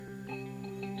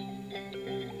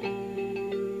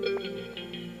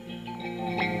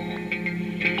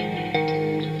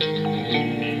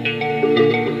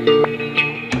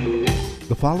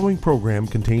following program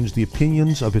contains the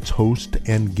opinions of its host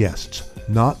and guests,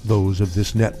 not those of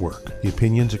this network. The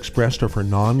opinions expressed are for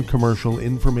non-commercial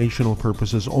informational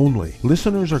purposes only.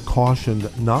 Listeners are cautioned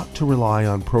not to rely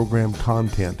on program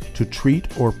content to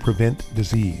treat or prevent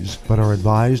disease, but are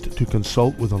advised to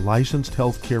consult with a licensed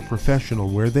healthcare professional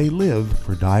where they live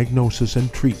for diagnosis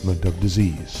and treatment of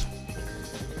disease.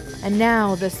 And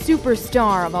now, the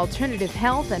superstar of alternative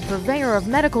health and purveyor of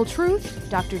medical truth,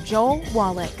 Dr. Joel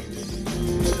Wallach.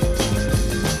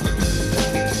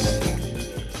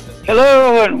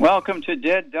 Hello, and welcome to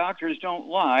Dead Doctors Don't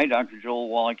Lie. Dr. Joel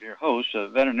Wallach, your host, a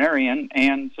veterinarian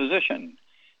and physician.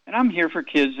 And I'm here for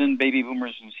kids and baby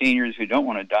boomers and seniors who don't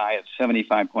want to die at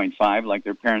 75.5 like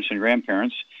their parents and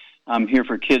grandparents. I'm here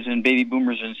for kids and baby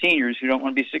boomers and seniors who don't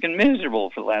want to be sick and miserable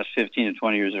for the last 15 to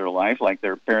 20 years of their life like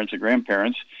their parents and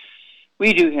grandparents.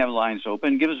 We do have lines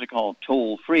open. Give us a call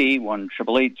toll-free,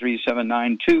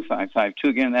 1-888-379-2552.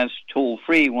 Again, that's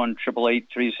toll-free,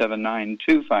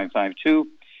 1-888-379-2552.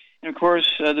 And, of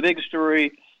course, the big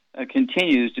story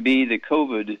continues to be the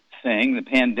COVID thing, the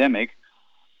pandemic.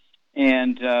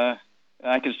 And I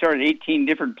could start at 18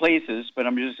 different places, but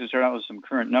I'm just going to start out with some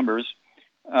current numbers.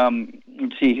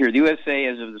 Let's see here. The USA,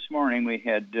 as of this morning, we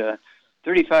had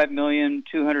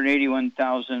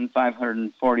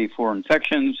 35,281,544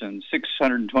 infections and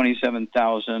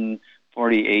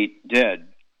 627,048 dead.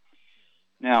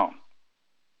 Now,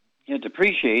 you have to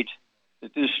appreciate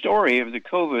that this story of the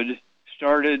COVID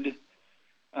started,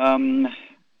 when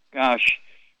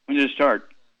did it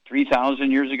start?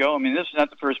 3,000 years ago? I mean, this is not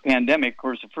the first pandemic. Of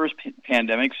course, the first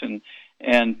pandemics and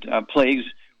plagues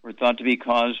were thought to be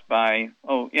caused by,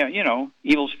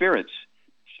 evil spirits.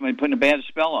 Somebody putting a bad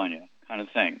spell on you, kind of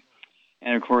thing.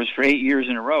 And, of course, for 8 years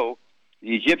in a row,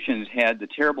 the Egyptians had the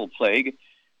terrible plague.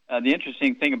 The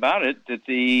interesting thing about it, that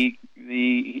the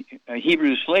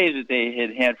Hebrew slaves that they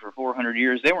had for 400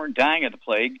 years, they weren't dying of the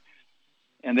plague,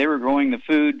 and they were growing the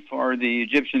food for the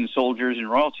Egyptian soldiers and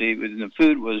royalty. The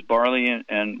food was barley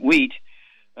and wheat,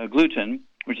 gluten,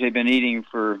 which they'd been eating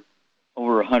for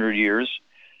over 100 years.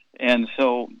 And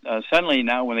so suddenly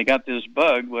now when they got this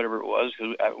bug, whatever it was,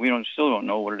 because we still don't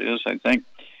know what it is, I think,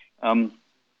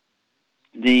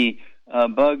 the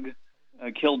bug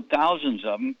killed thousands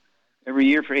of them every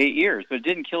year for 8 years. But it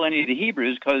didn't kill any of the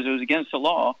Hebrews because it was against the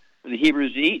law for the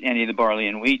Hebrews to eat any of the barley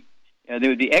and wheat. They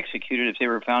would be executed if they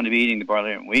were found to be eating the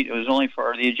barley and wheat. It was only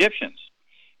for the Egyptians.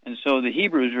 And so the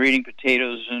Hebrews were eating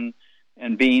potatoes and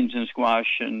beans and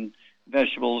squash and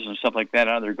vegetables and stuff like that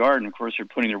out of their garden. Of course, they're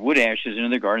putting their wood ashes into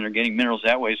their garden. They're getting minerals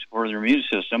that way for their immune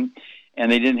system.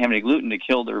 And they didn't have any gluten to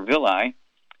kill their villi.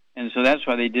 And so that's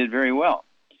why they did very well.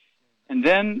 And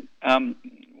then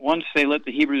once they let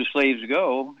the Hebrew slaves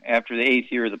go after the 8th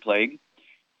year of the plague,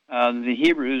 the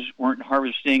Hebrews weren't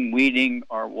harvesting, weeding,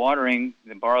 or watering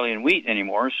the barley and wheat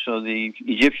anymore, so the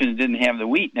Egyptians didn't have the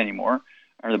wheat anymore,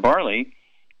 or the barley,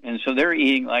 and so they're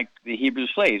eating like the Hebrew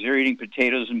slaves. They're eating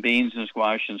potatoes and beans and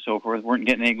squash and so forth, weren't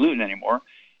getting any gluten anymore,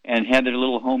 and had their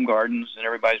little home gardens, and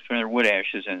everybody's putting their wood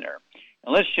ashes in there.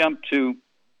 Now let's jump to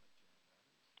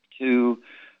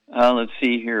let's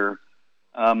see here,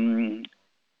 18,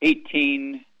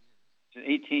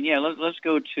 let's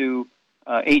go to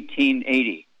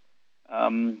 1880.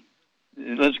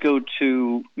 Let's go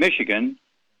to Michigan,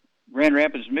 Grand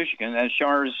Rapids, Michigan. That's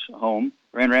Char's home,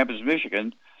 Grand Rapids,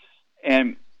 Michigan.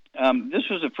 And this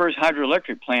was the first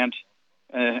hydroelectric plant,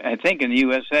 I think, in the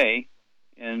USA,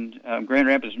 in Grand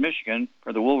Rapids, Michigan,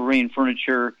 for the Wolverine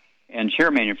Furniture and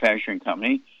Chair Manufacturing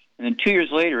Company. And then 2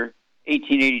 years later,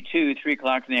 1882, 3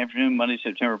 o'clock in the afternoon, Monday,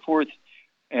 September 4th,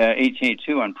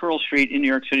 1882, on Pearl Street in New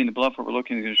York City, in the bluff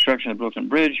overlooking the construction of the Brooklyn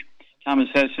Bridge, Thomas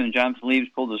Edison and Jonathan Leaves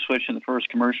pulled the switch in the first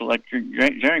commercial electric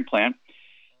generating plant,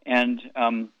 and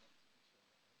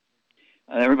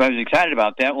everybody was excited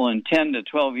about that. Well, in 10 to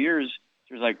 12 years,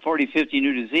 there's like 40, 50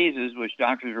 new diseases, which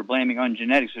doctors were blaming on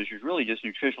genetics, which was really just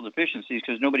nutritional deficiencies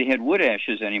because nobody had wood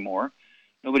ashes anymore.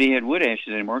 Nobody had wood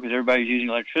ashes anymore because everybody was using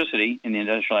electricity in the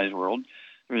industrialized world.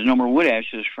 There was no more wood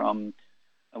ashes from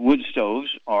wood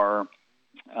stoves or,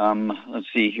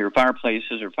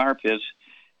 fireplaces or fire pits.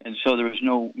 And so there was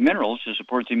no minerals to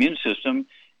support the immune system,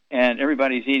 and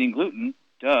everybody's eating gluten,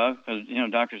 because,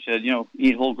 doctors said,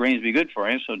 eat whole grains be good for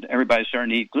you, so everybody's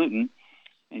starting to eat gluten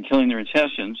and killing their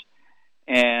intestines.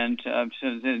 And so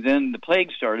then the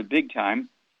plague started big time,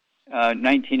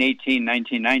 1918,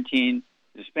 1919,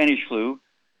 the Spanish flu,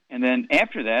 and then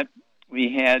after that,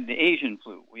 we had the Asian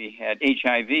flu, we had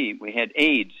HIV, we had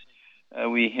AIDS,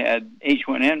 we had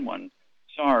H1N1,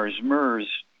 SARS, MERS,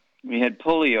 we had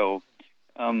polio.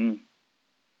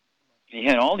 They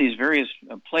had all these various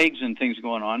plagues and things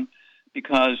going on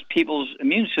because people's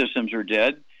immune systems are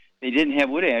dead. they didn't have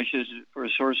wood ashes for a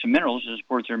source of minerals to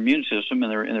support their immune system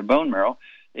and their bone marrow.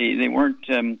 They weren't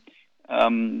getting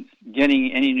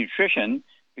any nutrition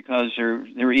because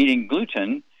they were eating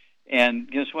gluten, and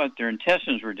guess what? Their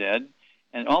intestines were dead,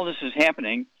 and all this is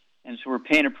happening, and so we're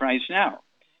paying a price now.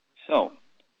 So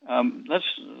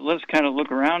let's kind of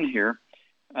look around here.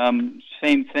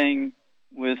 Same thing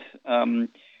with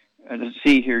let's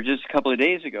see here. Just a couple of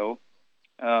days ago,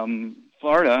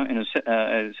 Florida, in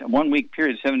a 1 week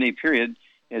period, 7-day period,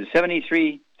 had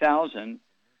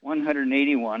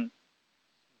 73,181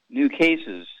 new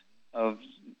cases of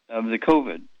the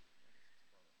COVID.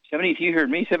 You heard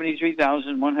me,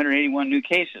 73,181 new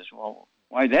cases. Well,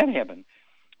 why did that happen?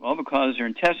 Well, because their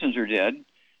intestines are dead.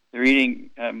 They're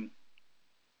eating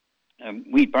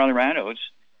wheat, barley, rye, and oats,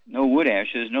 no wood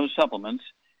ashes, no supplements.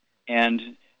 And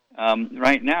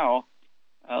right now,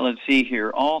 let's see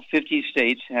here, all 50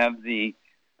 states have the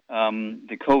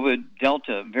COVID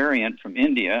Delta variant from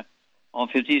India, all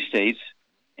 50 states.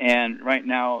 And right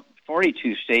now,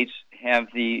 42 states have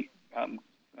the,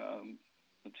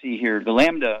 let's see here, the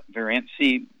Lambda variant,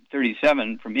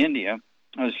 C37 from India,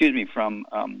 from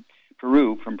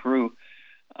Peru.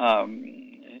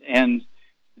 And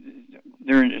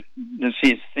there, let's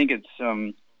see, I think it's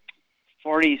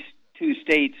 42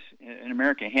 states in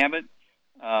America have it.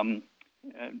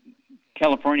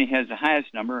 California has the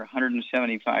highest number,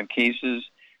 175 cases.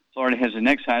 Florida has the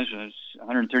next highest,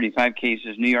 135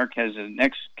 cases. New York has the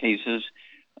next cases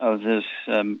of this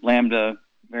Lambda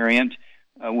variant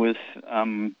with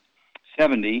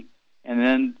 70. And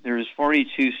then there's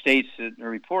 42 states that are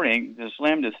reporting this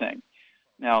Lambda thing.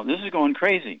 Now, this is going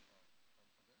crazy.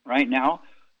 Right now,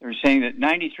 they're saying that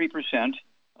 93%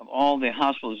 of all the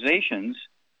hospitalizations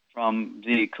from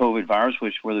the COVID virus,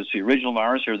 whether it's the original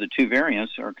virus or the two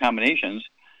variants or combinations,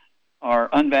 are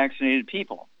unvaccinated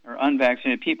people.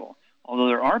 Although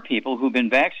there are people who've been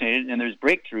vaccinated and there's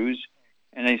breakthroughs,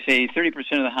 and they say 30%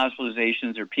 of the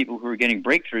hospitalizations are people who are getting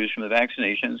breakthroughs from the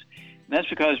vaccinations. And that's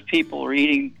because people are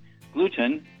eating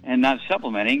gluten and not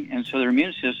supplementing, and so their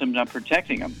immune system's not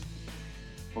protecting them.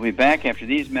 We'll be back after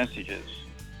these messages.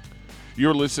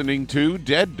 You're listening to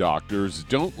Dead Doctors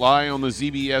Don't Lie on the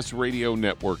ZBS Radio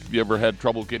Network. If you ever had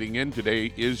trouble getting in,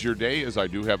 today is your day, as I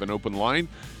do have an open line.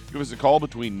 Give us a call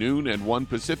between noon and 1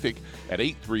 Pacific at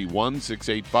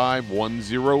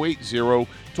 831-685-1080.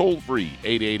 Toll free,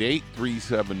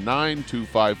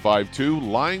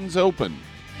 888-379-2552. Lines open.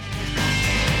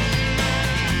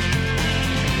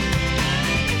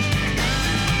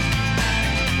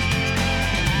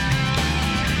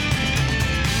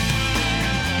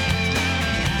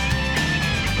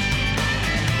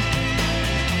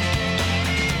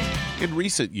 In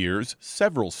recent years,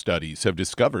 several studies have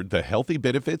discovered the healthy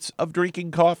benefits of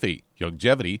drinking coffee.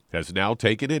 Youngevity has now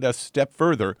taken it a step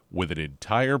further with an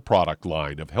entire product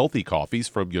line of healthy coffees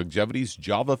from Youngevity's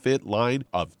JavaFit line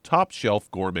of top-shelf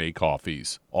gourmet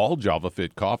coffees. All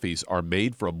JavaFit coffees are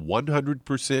made from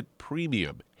 100%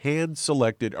 premium,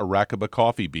 hand-selected Arabica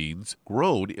coffee beans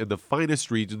grown in the finest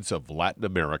regions of Latin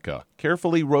America,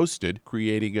 carefully roasted,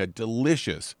 creating a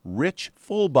delicious, rich,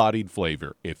 full-bodied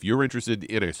flavor. If you're interested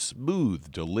in a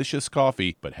smooth, delicious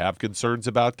coffee but have concerns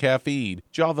about caffeine,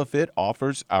 JavaFit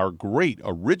offers our great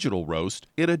original roast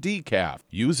in a decaf,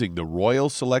 using the Royal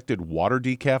Selected Water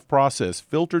Decaf process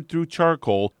filtered through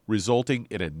charcoal, resulting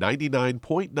in a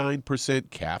 99.9%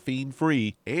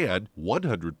 caffeine-free and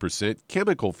 100%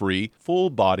 chemical-free,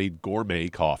 full-bodied gourmet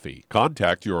coffee.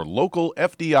 Contact your local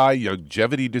FDI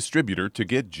Youngevity distributor to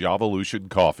get Javalution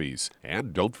coffees.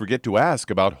 And don't forget to ask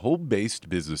about home-based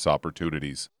business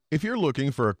opportunities. If you're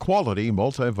looking for a quality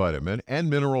multivitamin and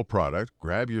mineral product,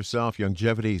 grab yourself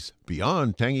Youngevity's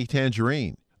Beyond Tangy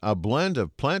Tangerine, a blend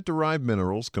of plant-derived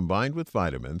minerals combined with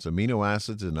vitamins, amino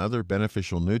acids, and other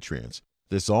beneficial nutrients.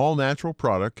 This all-natural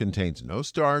product contains no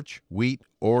starch, wheat,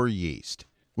 or yeast,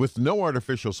 with no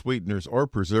artificial sweeteners or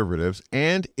preservatives,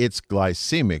 and it's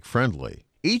glycemic friendly.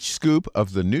 Each scoop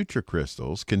of the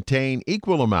NutriCrystals contain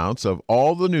equal amounts of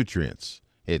all the nutrients.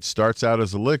 It starts out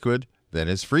as a liquid, then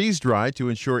is freeze-dried to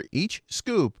ensure each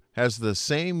scoop has the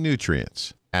same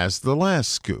nutrients as the last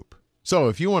scoop. So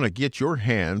if you want to get your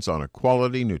hands on a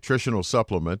quality nutritional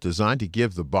supplement designed to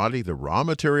give the body the raw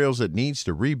materials it needs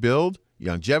to rebuild,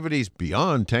 Youngevity's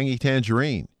Beyond Tangy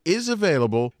Tangerine is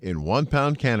available in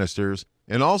 1-pound canisters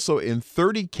and also in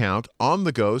 30-count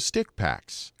on-the-go stick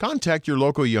packs. Contact your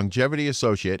local Youngevity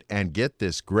associate and get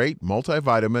this great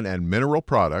multivitamin and mineral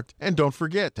product, and don't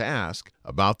forget to ask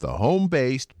about the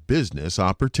home-based business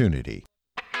opportunity.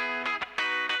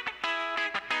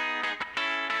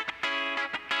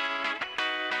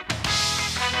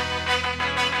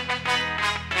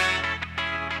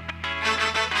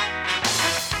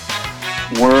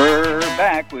 We're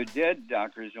back with Dead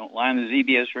Doctors Don't Lie on the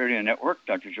ZBS Radio Network.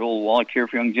 Dr. Joel Wallach here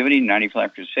for Youngevity,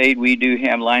 95 Crusade. We do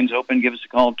have lines open. Give us a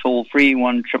call toll-free,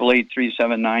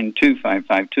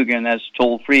 1-888-379-2552. Again, that's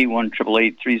toll-free,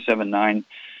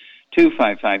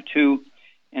 1-888-379-2552.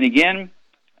 And again,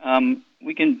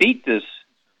 we can beat these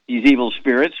evil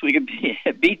spirits. We can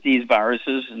beat these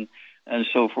viruses and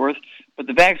so forth. But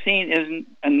the vaccine isn't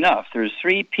enough. There's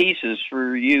three pieces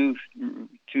for you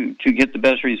to get the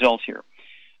best results here.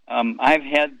 I've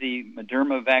had the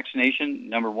Moderna vaccination,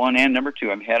 number 1 and number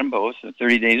 2. I've had them both,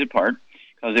 30 days apart,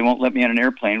 because they won't let me on an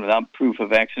airplane without proof of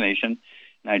vaccination.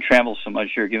 And I travel so much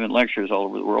here giving lectures all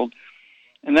over the world.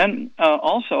 And then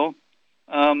also,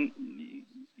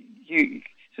 you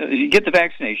get the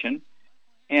vaccination,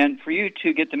 and for you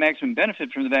to get the maximum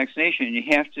benefit from the vaccination, you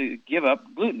have to give up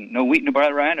gluten. No wheat, no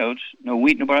barley, rye, and oats. No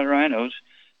wheat, no barley, rye, and oats,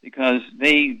 because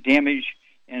they damage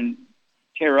and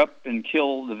tear up and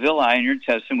kill the villi in your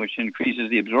intestine, which increases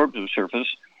the absorptive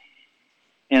surface.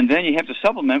 And then you have to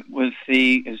supplement with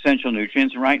the essential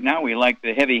nutrients. And right now we like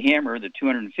the heavy hammer, the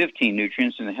 215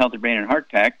 nutrients in the Healthy Brain and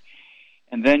Heart Pack.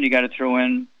 And then you got to throw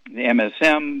in the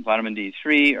MSM, vitamin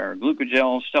D3, or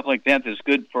glucogel, stuff like that that's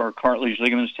good for our cartilage,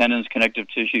 ligaments, tendons, connective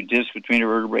tissue, discs between the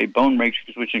vertebrae, bone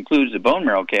matrix, which includes the bone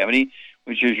marrow cavity,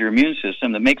 which is your immune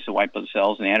system that makes the white blood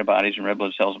cells and antibodies and red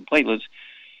blood cells and platelets.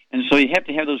 And so you have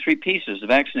to have those three pieces: the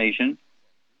vaccination,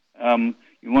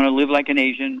 you want to live like an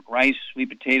Asian, rice, sweet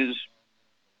potatoes,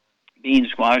 bean,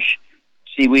 squash,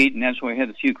 seaweed, and that's why we have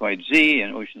the Fucoid Z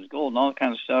and Ocean's Gold and all that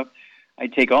kind of stuff. I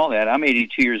take all that. I'm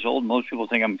 82 years old. Most people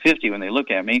think I'm 50 when they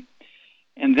look at me.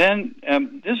 And then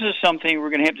this is something we're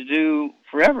going to have to do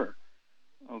forever,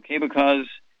 okay, because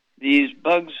these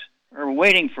bugs are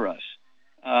waiting for us.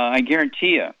 I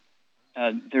guarantee you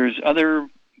there's other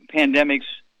pandemics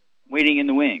waiting in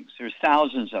the wings. There's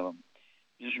thousands of them.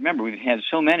 Just remember, we've had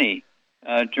so many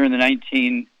during the late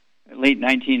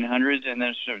 1900s, and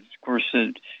then, of course,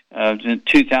 in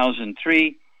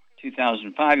 2003,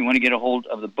 2005. You want to get a hold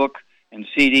of the book and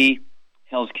CD.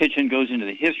 Hell's Kitchen goes into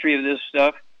the history of this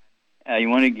stuff. You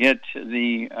want to get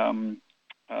the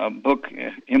book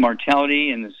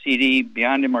Immortality and the CD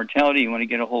Beyond Immortality. You want to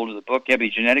get a hold of the book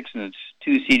Epigenetics and its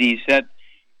 2 CD set.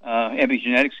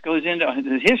 Epigenetics goes into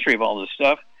the history of all this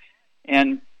stuff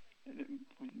and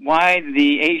why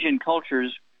the Asian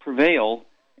cultures prevail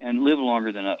and live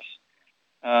longer than us.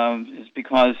 It's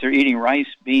because they're eating rice,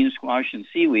 beans, squash, and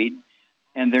seaweed,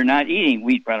 and they're not eating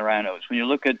wheat, barley, rye, and oats. When you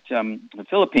look at the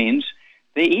Philippines,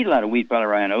 they eat a lot of wheat, barley,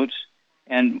 rye, and oats.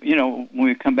 And, you know, when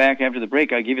we come back after the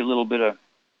break, I'll give you a little bit of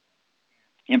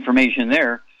information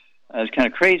there. It's kind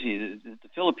of crazy. The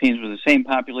Philippines, with the same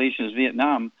population as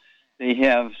Vietnam, they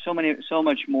have so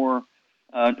much more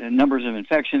numbers of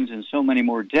infections and so many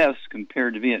more deaths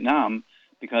compared to Vietnam,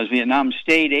 because Vietnam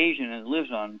stayed Asian and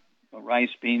lives on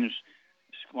rice, beans,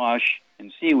 squash,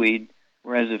 and seaweed,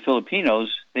 whereas the Filipinos,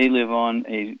 they live on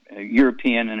a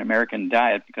European and American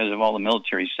diet because of all the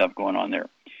military stuff going on there.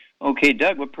 Okay,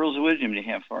 Doug, what pearls of wisdom do you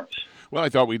have for us? Well, I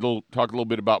thought we'd talk a little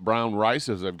bit about brown rice,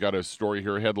 as I've got a story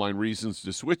here, headline Reasons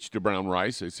to Switch to Brown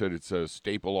Rice. They said it's a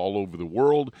staple all over the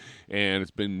world, and it's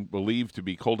been believed to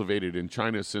be cultivated in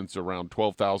China since around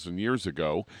 12,000 years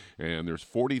ago. And there's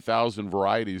 40,000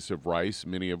 varieties of rice,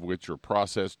 many of which are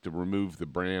processed to remove the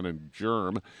bran and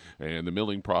germ. And the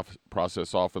milling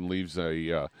process often leaves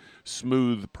a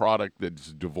smooth product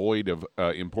that's devoid of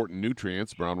important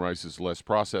nutrients. Brown rice is less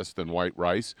processed than white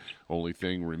rice. Only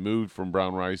thing removed from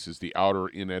brown rice is the outer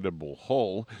inedible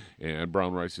hull, and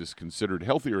brown rice is considered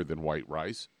healthier than white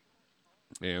rice.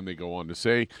 And they go on to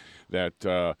say that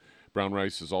brown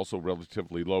rice is also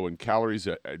relatively low in calories,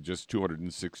 at just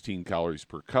 216 calories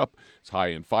per cup. It's high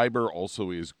in fiber,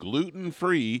 also is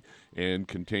gluten-free, and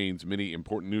contains many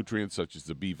important nutrients such as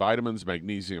the B vitamins,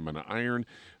 magnesium, and iron.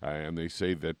 And they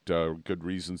say that good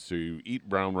reasons to eat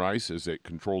brown rice is it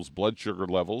controls blood sugar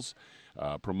levels,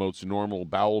 promotes normal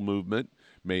bowel movement,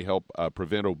 may help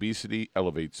prevent obesity,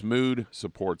 elevates mood,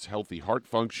 supports healthy heart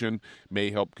function, may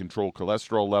help control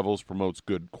cholesterol levels, promotes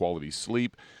good quality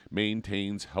sleep,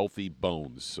 maintains healthy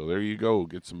bones. So there you go.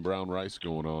 Get some brown rice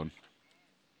going on.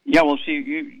 Yeah, well,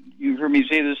 see, you've heard me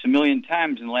say this a million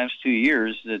times in the last 2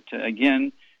 years, that,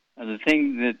 again, the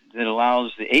thing that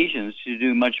allows the Asians to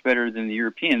do much better than the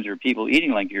Europeans, or people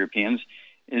eating like Europeans,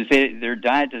 is that their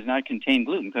diet does not contain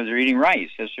gluten, because they're eating rice.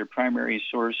 That's their primary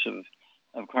source of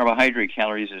carbohydrate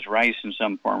calories, is rice in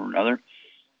some form or another,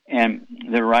 and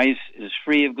the rice is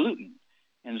free of gluten.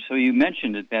 And so you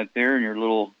mentioned that there in your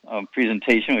little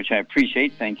presentation, which I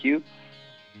appreciate. Thank you.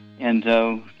 And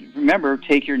remember,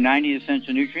 take your 90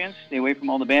 essential nutrients, stay away from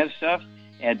all the bad stuff,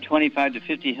 add 25 to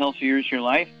 50 healthy years to your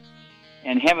life,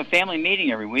 and have a family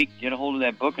meeting every week. Get a hold of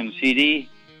that book and CD,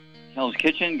 Hell's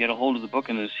Kitchen. Get a hold of the book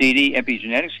and the CD,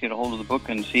 Epigenetics. Get a hold of the book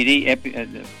and CD,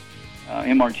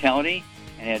 Immortality,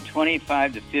 and add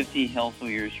 25 to 50 healthful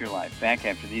years to your life. Back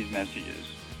after these messages.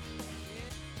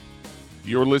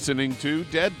 You're listening to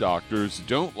Dead Doctors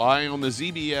Don't Lie on the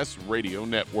ZBS Radio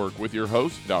Network with your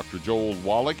host, Dr. Joel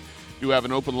Wallach. Do have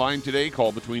an open line today.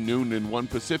 Call between noon and 1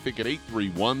 Pacific at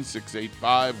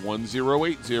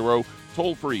 831-685-1080.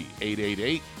 Toll free,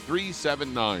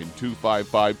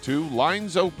 888-379-2552.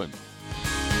 Lines open.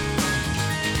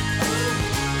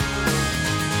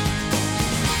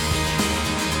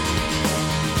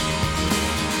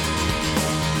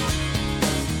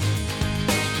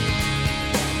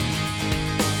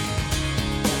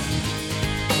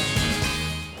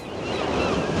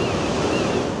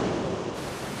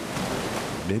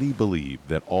 Many believe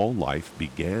that all life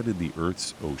began in the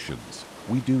Earth's oceans.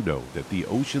 We do know that the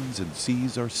oceans and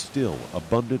seas are still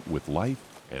abundant with life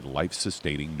and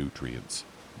life-sustaining nutrients.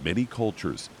 Many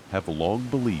cultures have long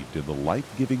believed in the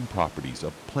life-giving properties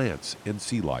of plants and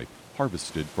sea life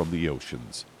harvested from the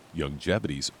oceans.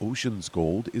 Youngevity's Ocean's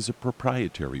Gold is a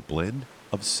proprietary blend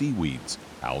of seaweeds,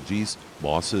 algae,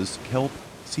 mosses, kelp,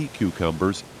 sea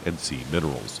cucumbers, and sea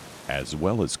minerals, as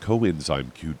well as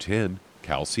coenzyme Q10,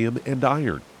 calcium, and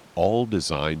iron, all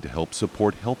designed to help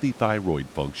support healthy thyroid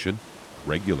function,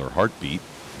 regular heartbeat,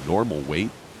 normal weight,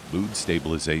 mood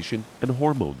stabilization, and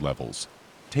hormone levels.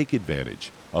 Take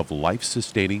advantage of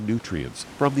life-sustaining nutrients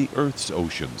from the Earth's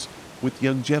oceans with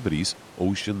Youngevity's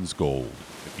Ocean's Gold.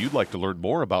 If you'd like to learn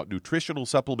more about nutritional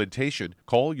supplementation,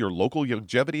 call your local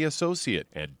Youngevity associate,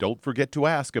 and don't forget to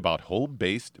ask about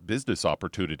home-based business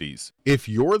opportunities. If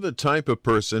you're the type of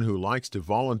person who likes to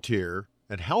volunteer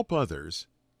and help others,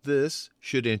 this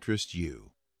should interest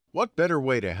you. What better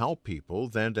way to help people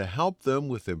than to help them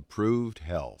with improved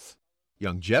health?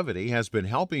 Youngevity has been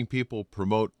helping people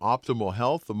promote optimal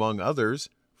health, among others,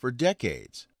 for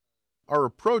decades. Our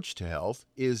approach to health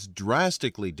is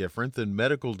drastically different than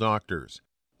medical doctors,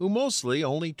 who mostly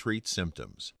only treat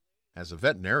symptoms. As a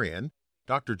veterinarian,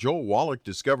 Dr. Joel Wallach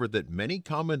discovered that many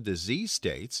common disease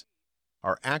states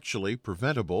are actually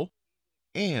preventable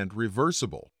and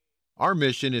reversible. Our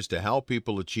mission is to help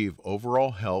people achieve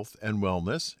overall health and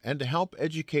wellness, and to help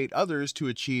educate others to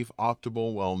achieve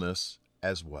optimal wellness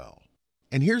as well.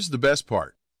 And here's the best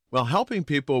part. While helping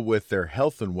people with their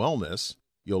health and wellness,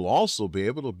 you'll also be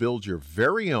able to build your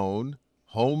very own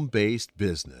home-based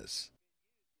business.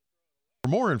 For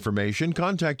more information,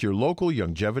 contact your local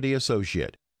Youngevity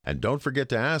associate. And don't forget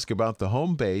to ask about the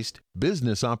home-based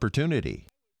business opportunity.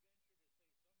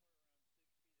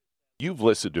 You've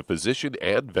listened to physician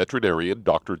and veterinarian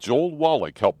Dr. Joel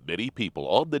Wallach help many people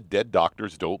on the Dead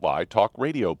Doctors Don't Lie talk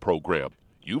radio program.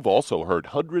 You've also heard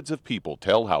hundreds of people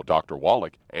tell how Dr.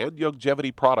 Wallach and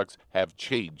Youngevity products have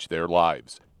changed their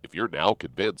lives. If you're now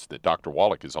convinced that Dr.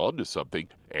 Wallach is onto something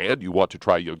and you want to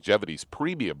try Youngevity's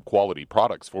premium quality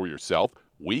products for yourself,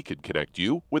 we can connect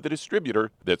you with a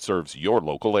distributor that serves your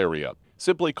local area.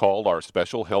 Simply call our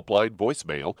special helpline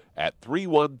voicemail at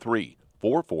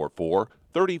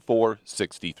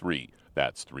 313-444-3463.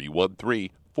 That's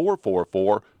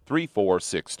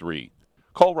 313-444-3463.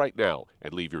 Call right now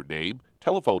and leave your name,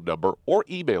 telephone number, or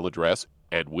email address,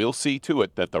 and we'll see to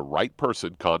it that the right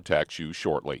person contacts you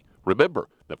shortly. Remember,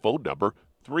 the phone number,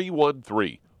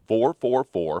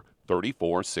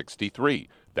 313-444-3463.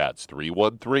 That's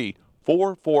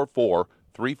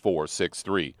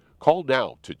 313-444-3463. Call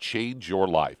now to change your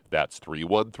life. That's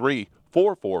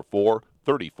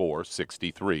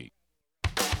 313-444-3463.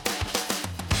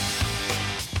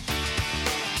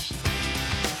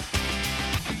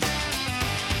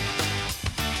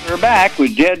 We're back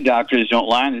with Dead Doctors Don't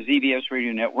Lie on the ZBS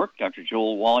Radio Network. Dr.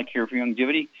 Joel Wallach here for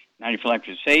Youngevity, 94 Life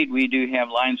Crusade. We do have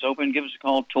lines open. Give us a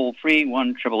call toll-free,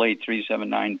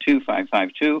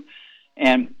 1-888-379-2552.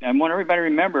 And I want everybody to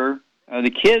remember the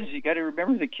kids. You got to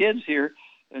remember the kids here.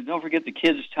 Don't forget the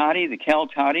kids' toddy, the Cal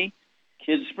Toddy,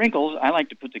 kids' sprinkles. I like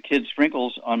to put the kids'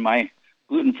 sprinkles on my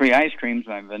gluten-free ice creams,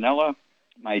 my vanilla,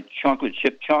 my chocolate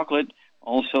chip chocolate,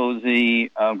 also the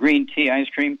green tea ice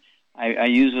cream. I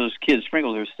use those kids'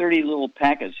 sprinkles. There's 30 little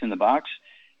packets in the box,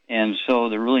 and so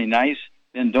they're really nice.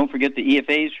 Then don't forget the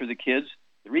EFAs for the kids,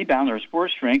 the Rebound or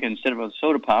sports drink instead of a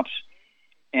soda pops,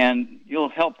 and you'll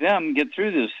help them get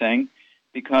through this thing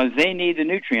because they need the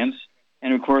nutrients,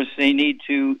 and of course they need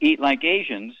to eat like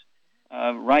Asians,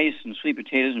 rice and sweet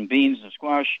potatoes and beans and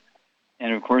squash,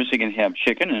 and of course they can have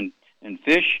chicken and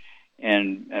fish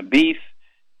and beef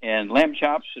and lamb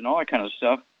chops and all that kind of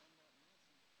stuff.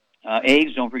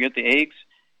 Eggs, don't forget the eggs.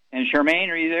 And Charmaine,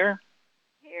 are you there?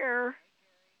 Here.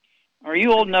 Are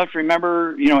you old enough to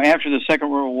remember, after the Second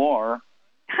World War,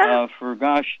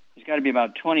 it's got to be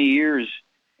about 20 years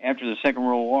after the Second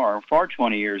World War, far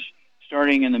 20 years,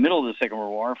 starting in the middle of the Second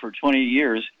World War, for 20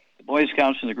 years, the Boy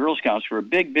Scouts and the Girl Scouts were a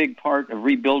big, big part of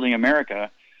rebuilding America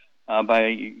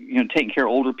by, taking care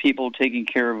of older people, taking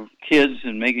care of kids,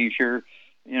 and making sure,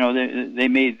 they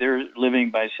made their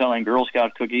living by selling Girl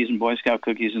Scout cookies and Boy Scout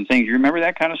cookies and things. You remember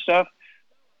that kind of stuff?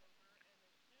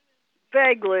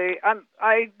 Vaguely.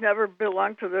 I never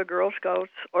belonged to the Girl Scouts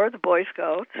or the Boy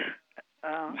Scouts.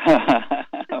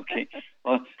 Okay.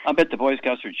 Well, I bet the Boy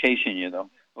Scouts are chasing you, though.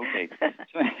 Okay.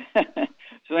 So at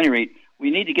any rate,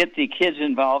 we need to get the kids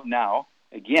involved now.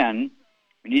 Again,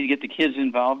 we need to get the kids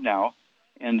involved now.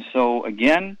 And so,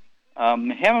 again, have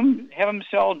them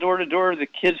sell door-to-door the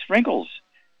kids' sprinkles.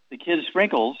 The kids'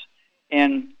 sprinkles,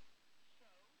 and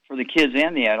for the kids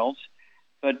and the adults.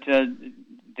 But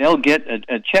they'll get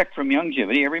a check from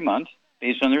Youngevity every month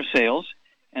based on their sales.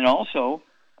 And also,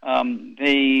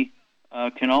 they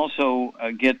can also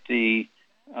get the,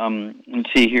 let's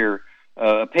see here,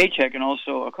 a paycheck and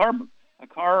also a car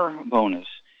bonus.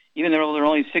 Even though they're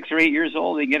only 6 or 8 years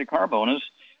old, they get a car bonus,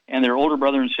 and their older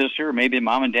brother and sister, or maybe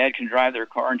mom and dad, can drive their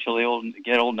car until they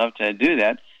get old enough to do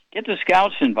that. Get the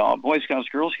Scouts involved, Boy Scouts,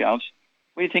 Girl Scouts.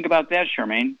 What do you think about that,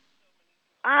 Charmaine?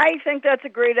 I think that's a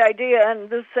great idea, and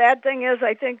the sad thing is,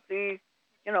 I think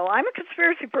I'm a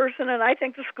conspiracy person, and I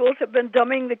think the schools have been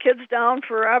dumbing the kids down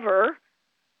forever,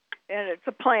 and it's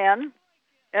a plan,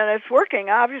 and it's working,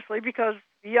 obviously, because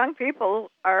young people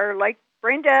are like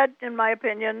brain dead, in my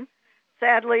opinion,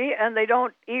 sadly, and they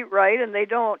don't eat right, and they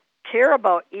don't care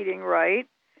about eating right,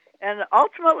 and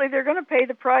ultimately they're going to pay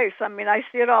the price. I mean, I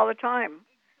see it all the time.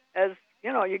 As,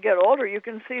 you get older, you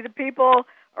can see the people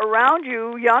around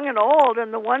you, young and old,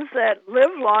 and the ones that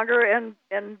live longer and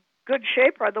in good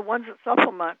shape are the ones that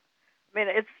supplement. I mean,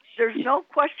 there's no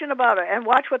question about it. And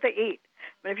watch what they eat.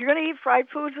 I mean, if you're going to eat fried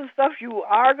foods and stuff, you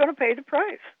are going to pay the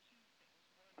price.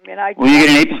 I mean, you get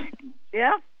an A.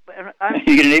 Yeah,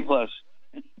 you get an A plus.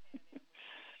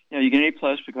 You get an A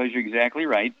plus because you're exactly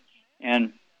right,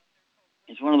 and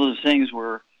it's one of those things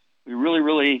where we really,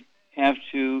 really have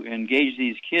to engage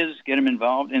these kids, get them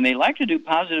involved, and they like to do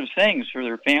positive things for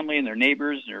their family and their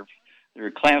neighbors,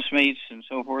 their classmates, and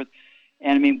so forth.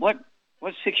 And I mean, what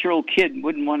 6-year-old kid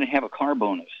wouldn't want to have a car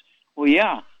bonus? Well,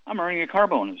 yeah, I'm earning a car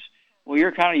bonus. Well,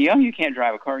 you're kind of young, you can't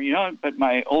drive a car, but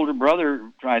my older brother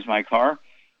drives my car,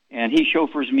 and he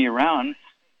chauffeurs me around.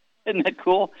 Isn't that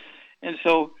cool? And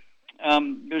so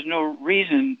there's no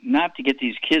reason not to get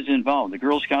these kids involved, the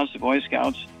Girl Scouts, the Boy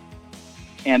Scouts.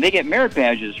 And they get merit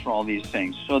badges for all these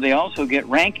things. So they also get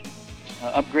rank,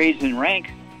 upgrades in rank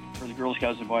for the Girl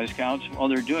Scouts and Boy Scouts while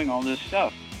they're doing all this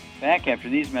stuff. Back after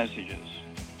these messages.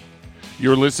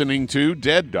 You're listening to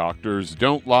Dead Doctors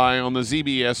Don't Lie on the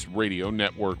ZBS Radio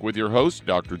Network with your host,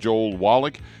 Dr. Joel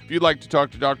Wallach. If you'd like to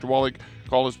talk to Dr. Wallach,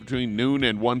 call us between noon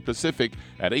and 1 Pacific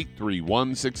at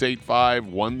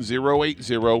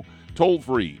 831-685-1080. Toll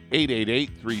free,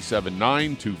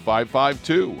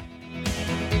 888-379-2552.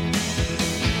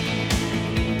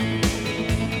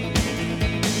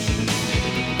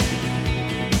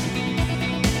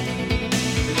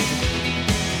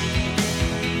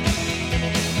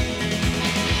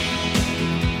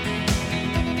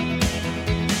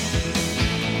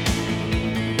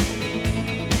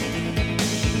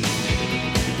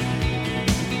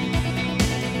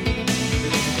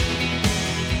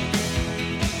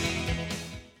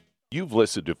 You've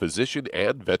listened to physician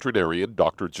and veterinarian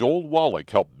Dr. Joel Wallach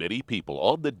help many people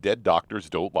on the Dead Doctors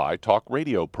Don't Lie talk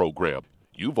radio program.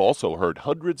 You've also heard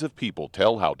hundreds of people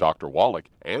tell how Dr. Wallach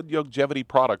and Youngevity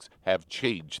products have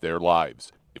changed their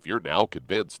lives. If you're now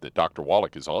convinced that Dr.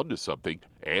 Wallach is onto something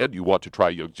and you want to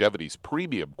try Youngevity's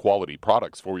premium quality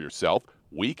products for yourself,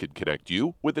 we can connect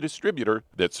you with a distributor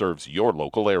that serves your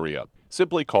local area.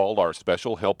 Simply call our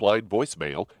special helpline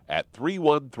voicemail at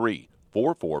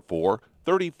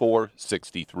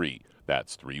 313-444-3463.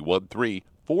 That's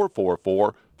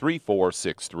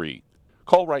 313-444-3463.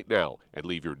 Call right now and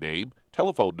leave your name,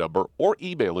 telephone number, or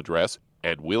email address,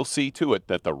 and we'll see to it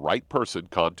that the right person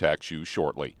contacts you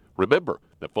shortly. Remember,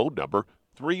 the phone number,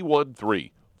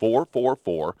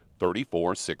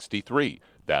 313-444-3463.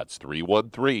 That's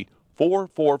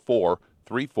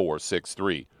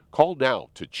 313-444-3463. Call now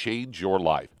to change your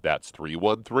life. That's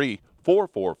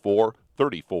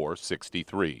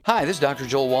 313-444-3463. Hi, this is Dr.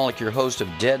 Joel Wallach, your host of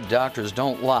Dead Doctors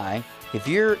Don't Lie. If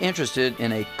you're interested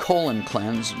in a colon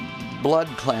cleanse, blood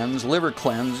cleanse, liver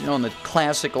cleanse, in the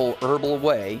classical herbal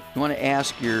way, you want to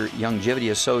ask your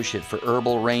Youngevity associate for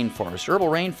Herbal Rainforest. Herbal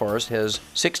Rainforest has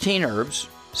 16 herbs,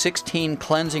 16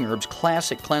 cleansing herbs,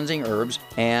 classic cleansing herbs,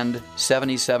 and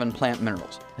 77 plant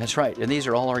minerals. That's right, and these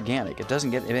are all organic. It doesn't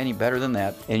get any better than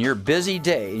that. In your busy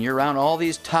day, and you're around all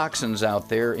these toxins out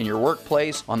there in your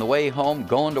workplace, on the way home,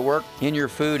 going to work, in your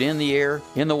food, in the air,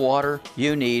 in the water,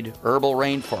 you need Herbal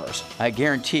Rainforest. I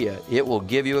guarantee you, it will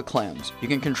give you a cleanse. You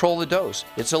can control the dose.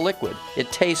 It's a liquid.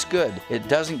 It tastes good. It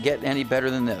doesn't get any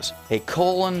better than this. A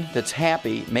colon that's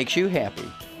happy makes you happy.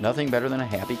 Nothing better than a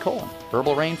happy colon.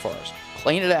 Herbal Rainforest.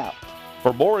 Clean it out.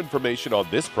 For more information on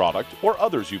this product or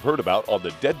others you've heard about on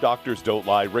the Dead Doctors Don't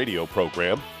Lie radio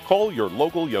program, call your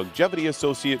local Youngevity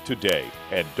associate today.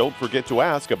 And don't forget to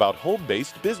ask about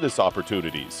home-based business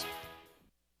opportunities.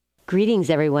 Greetings,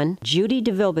 everyone. Judy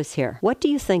DeVilbus here. What do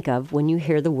you think of when you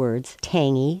hear the words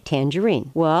tangy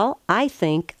tangerine? Well, I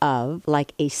think of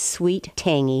like a sweet,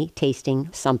 tangy tasting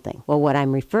something. Well, what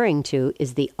I'm referring to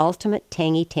is the Ultimate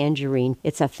Tangy Tangerine.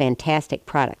 It's a fantastic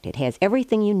product. It has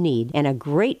everything you need, and a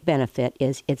great benefit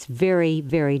is it's very,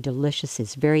 very delicious.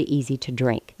 It's very easy to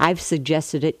drink. I've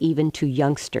suggested it even to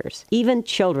youngsters. Even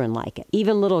children like it.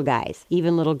 Even little guys.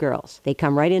 Even little girls. They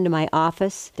come right into my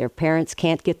office. Their parents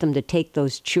can't get them to take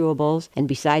those chewable, and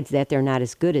besides that, they're not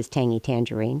as good as Tangy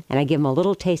Tangerine. And I give them a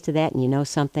little taste of that, and you know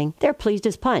something? They're pleased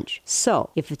as punch. So,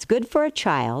 if it's good for a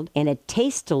child and it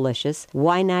tastes delicious,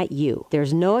 why not you?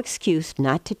 There's no excuse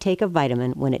not to take a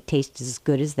vitamin when it tastes as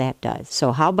good as that does.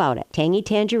 So how about it? Tangy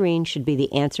Tangerine should be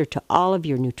the answer to all of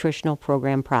your nutritional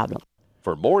program problems.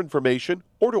 For more information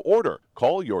or to order,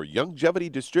 call your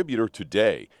Youngevity distributor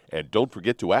today. And don't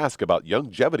forget to ask about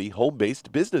Youngevity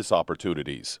home-based business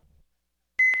opportunities.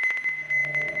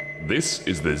 This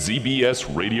is the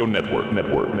ZBS Radio Network.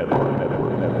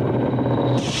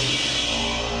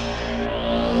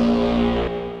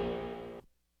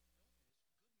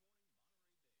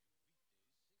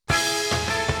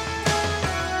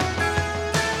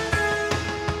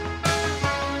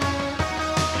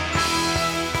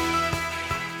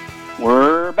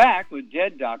 We're back with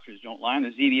Dead Doctors Don't Lie on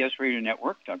the ZBS Radio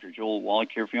Network. Dr. Joel Wallach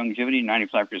here for Youngevity,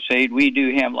 95 Crusade. We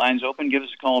do have lines open. Give us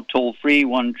a call toll-free,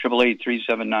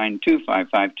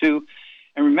 1-888-379-2552.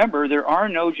 And remember, there are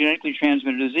no genetically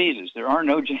transmitted diseases. There are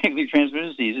no genetically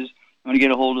transmitted diseases. You want to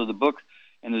get a hold of the book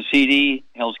and the CD,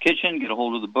 Hell's Kitchen. Get a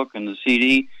hold of the book and the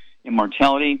CD,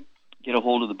 Immortality. Get a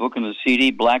hold of the book and the CD,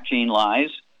 Black Gene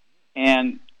Lies.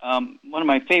 And one of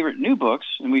my favorite new books,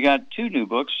 and we got two new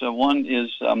books. One is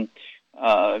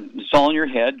It's All in Your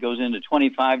Head, goes into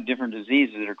 25 different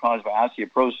diseases that are caused by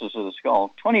osteoporosis of the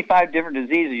skull. 25 different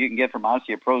diseases you can get from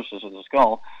osteoporosis of the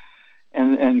skull,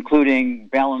 and including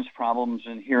balance problems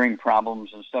and hearing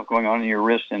problems and stuff going on in your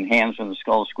wrists and hands when the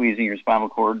skull is squeezing your spinal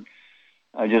cord,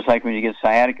 just like when you get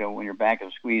sciatica, when your back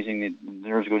is squeezing, the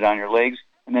nerves go down your legs.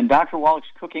 And then Dr. Wallach's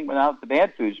Cooking Without the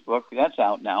Bad Foods book, that's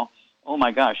out now. Oh,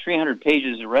 my gosh, 300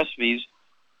 pages of recipes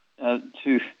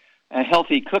to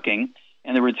healthy cooking.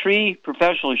 And there were 3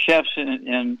 professional chefs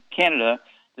in Canada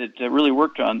that really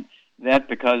worked on that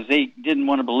because they didn't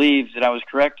want to believe that I was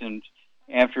correct. And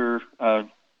after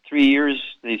 3 years,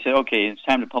 they said, okay, it's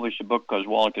time to publish a book because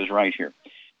Wallach is right here.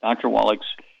 Dr. Wallach's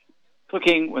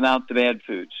Cooking Without the Bad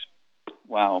Foods.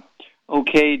 Wow.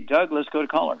 Okay, Doug, let's go to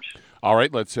callers. All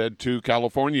right, let's head to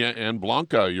California. And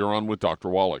Blanca, you're on with Dr.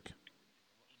 Wallach.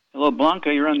 Hello,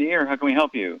 Blanca, you're on the air. How can we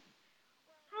help you?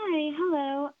 Hi,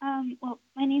 hello. Well,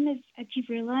 my name is Eti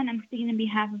Frula, and I'm speaking on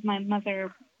behalf of my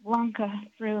mother, Blanca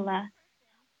Frula.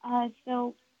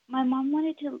 So my mom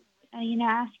wanted to,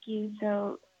 ask you.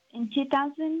 So in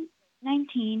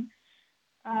 2019,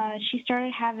 she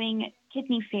started having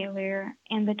kidney failure,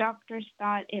 and the doctors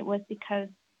thought it was because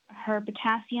her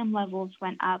potassium levels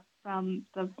went up from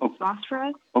the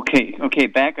phosphorus. Okay,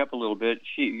 back up a little bit.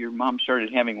 Your mom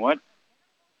started having what?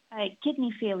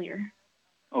 Kidney failure.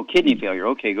 Oh, kidney failure.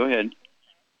 Okay, go ahead.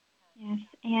 Yes,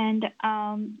 and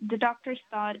the doctors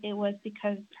thought it was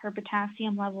because her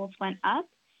potassium levels went up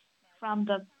from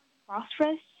the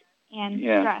phosphorus and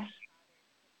stress.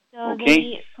 So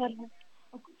they put her...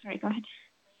 Oh, sorry, go ahead.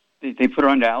 They put her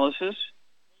on dialysis?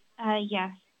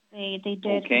 Yes, they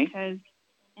did because...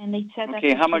 And they said that...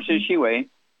 Okay, how much does she weigh?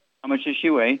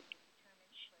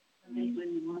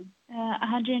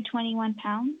 121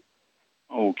 pounds.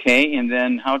 Okay, and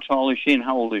then how tall is she and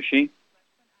how old is she?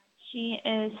 She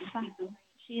is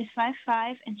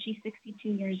 5'5", and she's 62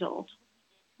 years old.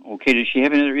 Okay, does she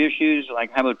have any other issues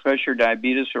like high blood pressure,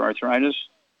 diabetes, or arthritis?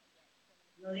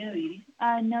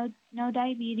 No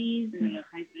diabetes,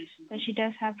 but she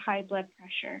does have high blood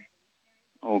pressure.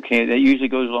 Okay, that usually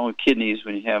goes along with kidneys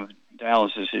when you have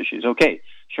dialysis issues. Okay,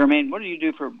 Charmaine, what do you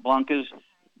do for Blanca?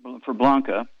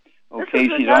 Okay,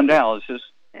 she's on dialysis.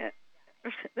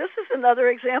 This is another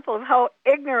example of how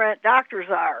ignorant doctors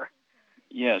are.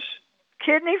 Yes.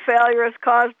 Kidney failure is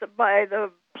caused by the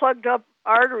plugged up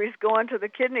arteries going to the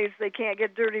kidneys. They can't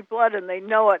get dirty blood, and they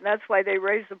know it, and that's why they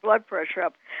raise the blood pressure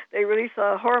up. They release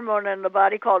a hormone in the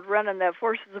body called renin that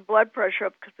forces the blood pressure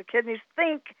up because the kidneys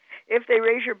think if they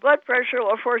raise your blood pressure, it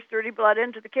will force dirty blood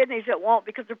into the kidneys. It won't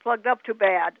because they're plugged up too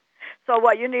bad. So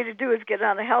what you need to do is get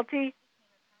on a healthy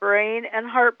brain and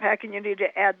heart pack, and you need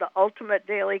to add the Ultimate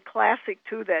Daily Classic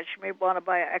to that. You may want to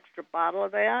buy an extra bottle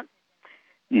of that.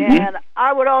 And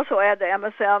I would also add the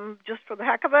MSM just for the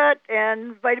heck of it,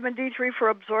 and vitamin D3 for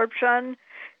absorption.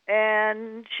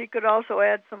 And she could also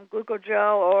add some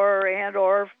glucogel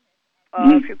or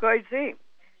Fucoid Z.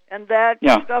 And that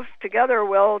stuff together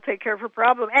will take care of her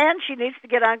problem. And she needs to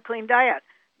get on clean diet.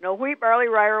 No wheat, barley,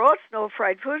 rye, or oats, no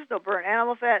fried foods, no burnt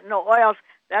animal fat, no oils.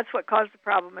 That's what caused the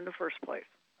problem in the first place.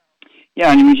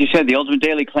 Yeah, and as you said, the Ultimate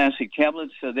Daily Classic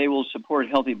tablets, they will support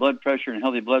healthy blood pressure and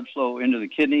healthy blood flow into the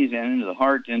kidneys and into the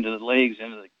heart, into the legs,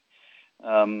 into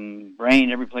the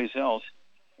brain, every place else.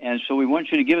 And so we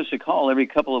want you to give us a call every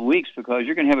couple of weeks because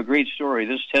you're going to have a great story.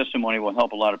 This testimony will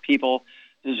help a lot of people.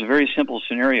 This is a very simple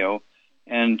scenario.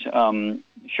 And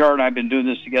Char and I have been doing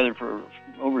this together for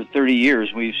over 30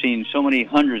 years. We've seen so many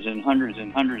hundreds and hundreds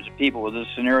and hundreds of people with this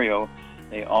scenario.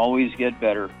 They always get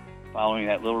better following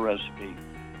that little recipe.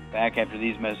 Back after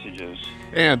these messages.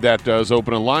 And that does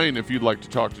open a line. If you'd like to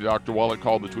talk to Dr. Wallach,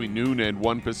 call between noon and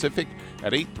 1 Pacific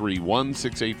at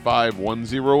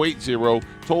 831-685-1080.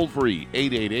 Toll free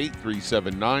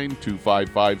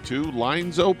 888-379-2552.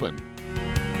 Lines open.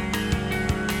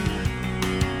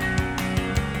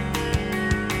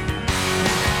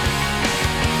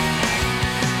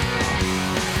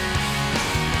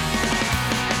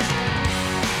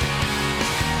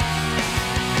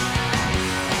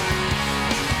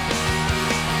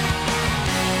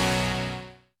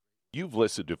 You've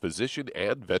listened to physician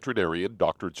and veterinarian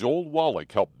Dr. Joel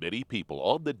Wallach help many people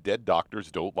on the Dead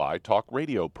Doctors Don't Lie talk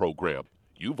radio program.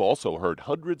 You've also heard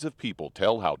hundreds of people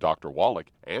tell how Dr.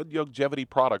 Wallach and Youngevity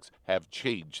products have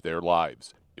changed their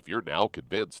lives. If you're now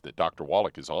convinced that Dr.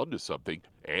 Wallach is onto something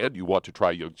and you want to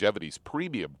try Youngevity's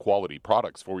premium quality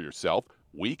products for yourself,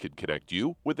 we can connect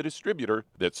you with a distributor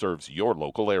that serves your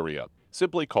local area.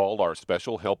 Simply call our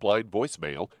special helpline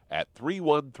voicemail at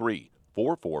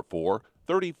 313-444-3463.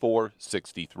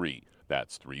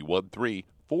 That's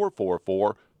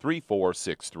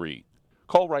 313-444-3463.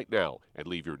 Call right now and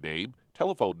leave your name,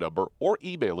 telephone number, or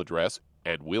email address,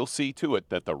 and we'll see to it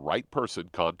that the right person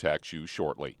contacts you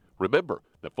shortly. Remember,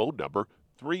 the phone number,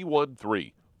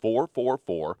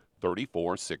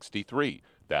 313-444-3463.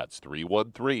 That's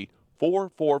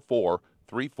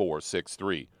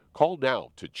 313-444-3463. Call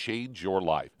now to change your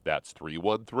life. That's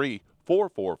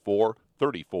 313-444-3463.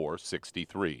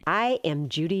 3463. I am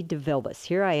Judy DeVilbus.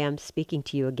 Here I am speaking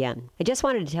to you again. I just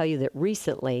wanted to tell you that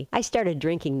recently I started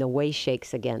drinking the Whey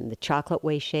Shakes again, the chocolate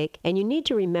Whey Shake. And you need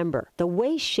to remember, the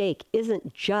Whey Shake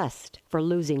isn't just for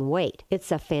losing weight.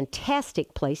 It's a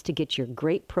fantastic place to get your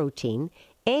great protein.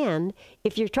 And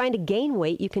if you're trying to gain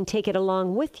weight, you can take it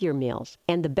along with your meals.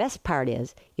 And the best part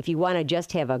is, if you want to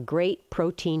just have a great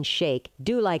protein shake,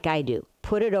 do like I do.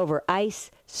 Put it over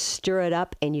ice, stir it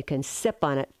up, and you can sip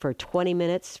on it for 20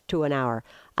 minutes to an hour.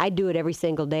 I do it every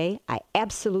single day. I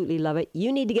absolutely love it.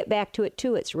 You need to get back to it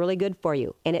too. It's really good for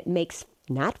you. And it makes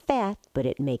not fat, but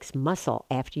it makes muscle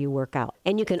after you work out.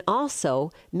 And you can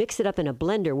also mix it up in a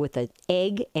blender with an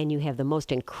egg, and you have the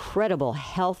most incredible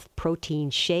health protein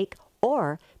shake.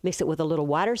 Or mix it with a little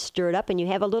water, stir it up, and you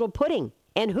have a little pudding.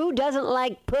 And who doesn't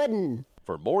like pudding?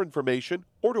 For more information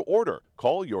or to order,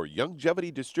 call your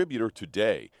Youngevity distributor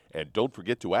today. And don't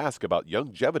forget to ask about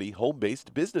Youngevity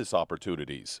home-based business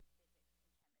opportunities.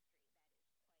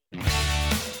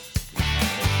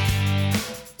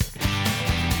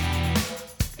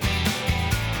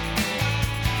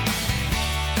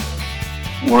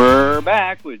 We're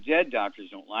back with Dead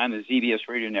Doctors Don't Lie on the ZBS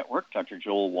Radio Network. Dr.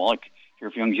 Joel Wallach here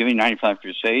for Youngevity 95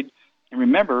 Crusade. And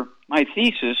remember, my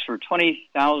thesis for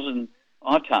 20,000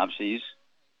 autopsies,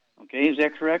 okay, is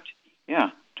that correct? Yeah,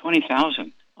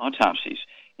 20,000 autopsies.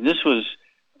 And this was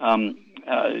a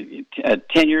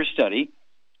 10-year study,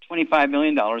 $25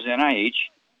 million NIH.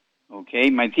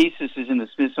 Okay, my thesis is in the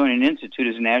Smithsonian Institute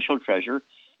as a national treasure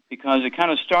because it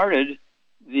kind of started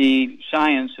the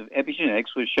science of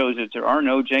epigenetics, which shows that there are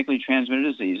no genetically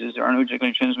transmitted diseases.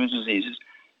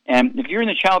 And if you're in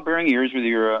the childbearing years, whether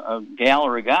you're a gal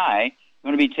or a guy, you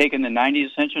want to be taking the 90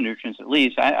 essential nutrients at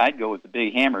least. I'd go with the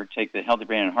big hammer, take the Healthy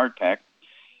Brain and Heart Pack,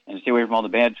 and stay away from all the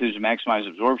bad foods to maximize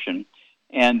absorption.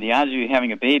 And the odds of you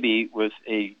having a baby with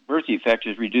a birth defect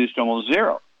is reduced to almost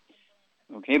zero,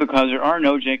 okay, because there are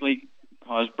no genetically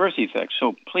caused birth defects.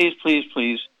 So please, please,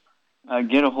 please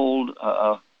get a hold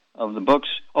of the books.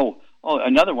 Oh,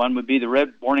 another one would be the Red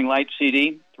Warning Light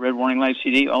CD. The Red Warning Light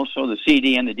CD. Also, the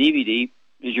CD and the DVD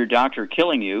is Your Doctor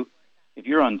Killing You. If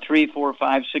you're on 3, 4,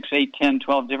 5, 6, 8, 10,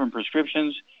 12 different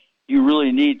prescriptions, you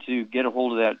really need to get a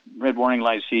hold of that Red Warning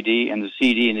Light CD, and the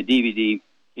CD and the DVD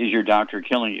is Your Doctor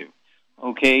Killing You.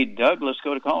 Okay, Doug, let's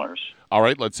go to callers. All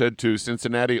right, let's head to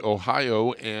Cincinnati,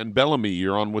 Ohio, and Bellamy.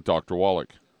 You're on with Dr.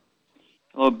 Wallach.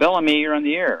 Hello, Bellamy, you're on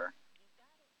the air.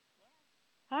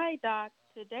 Hi, Doc.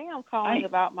 Today I'm calling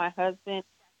about my husband.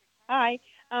 Hi.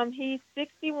 He's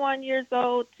 61 years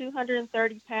old,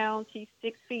 230 pounds. He's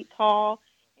 6 feet tall.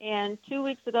 And 2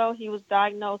 weeks ago, he was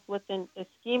diagnosed with an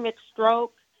ischemic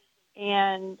stroke.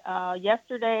 And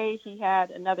yesterday, he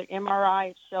had another MRI.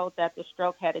 It showed that the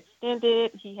stroke had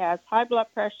extended. He has high blood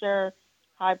pressure,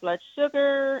 high blood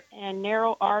sugar, and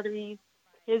narrow arteries.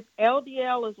 His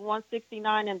LDL is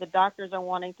 169, and the doctors are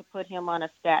wanting to put him on a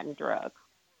statin drug.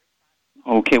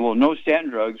 Okay, well, no statin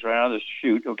drugs right out of the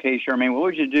chute. Okay, Charmaine, what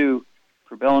would you do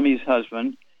for Bellamy's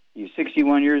husband? He's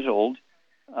 61 years old.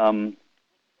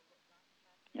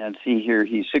 Let's see here.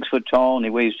 He's 6 foot tall, and he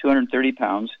weighs 230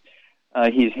 pounds.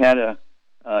 He's had a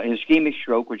ischemic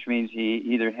stroke, which means he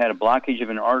either had a blockage of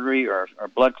an artery or a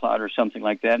blood clot or something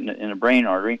like that in a brain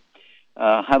artery,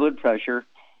 high blood pressure,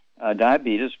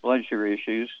 diabetes, blood sugar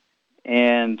issues.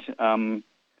 And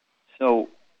what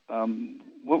are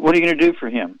you going to do for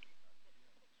him?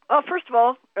 Well, first of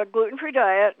all, a gluten-free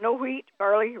diet, no wheat,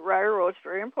 barley, rye, or oats,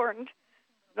 very important.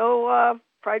 No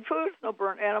fried foods, no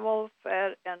burnt animal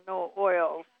fat, and no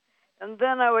oils. And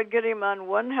then I would get him on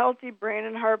one healthy brain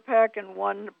and heart pack and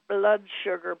one blood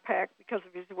sugar pack because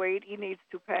of his weight. He needs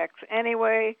 2 packs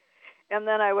anyway. And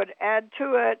then I would add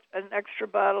to it an extra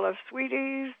bottle of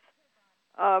Sweeties,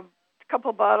 a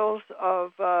couple bottles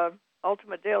of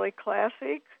Ultimate Daily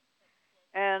Classic,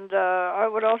 and I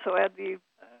would also add the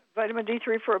vitamin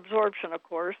D3 for absorption, of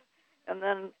course. And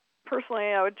then personally,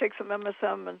 I would take some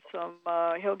MSM and some,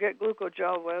 he'll get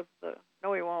glucogel with,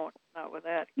 no he won't, not with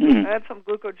that. I had some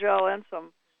glucogel and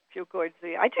some Fucoid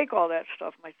Z. I take all that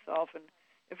stuff myself, and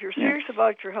if you're serious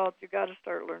about your health, you got to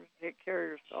start learning to take care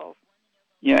of yourself.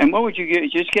 Yeah, and what would you give,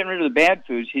 just getting rid of the bad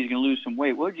foods, he's going to lose some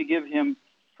weight. What would you give him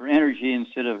for energy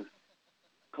instead of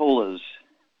colas?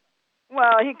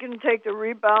 Well, he can take the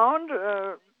Rebound.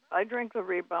 I drink the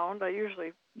Rebound. I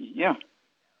usually... Yeah.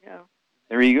 Yeah.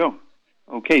 There you go.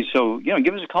 Okay, so,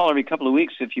 give us a call every couple of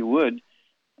weeks if you would,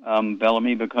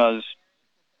 Bellamy, because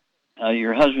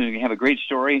your husband's going to have a great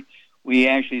story. We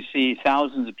actually see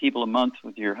thousands of people a month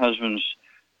with your husband's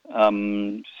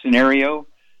scenario.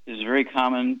 This is very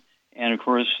common, and, of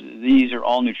course, these are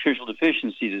all nutritional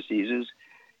deficiency diseases.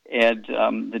 And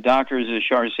the doctors, as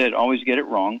Shar said, always get it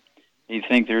wrong. They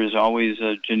think there's always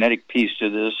a genetic piece to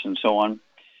this and so on.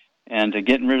 And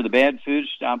getting rid of the bad food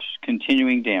stops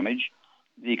continuing damage.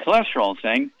 The cholesterol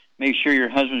thing, make sure your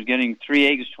husband's getting 3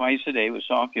 eggs twice a day with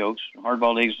soft yolks.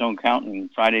 Hard-boiled eggs don't count, and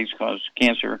fried eggs cause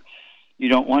cancer. You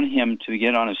don't want him to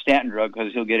get on a statin drug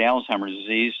because he'll get Alzheimer's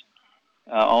disease.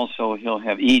 Also, he'll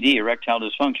have ED, erectile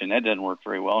dysfunction. That doesn't work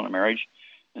very well in a marriage.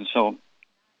 And so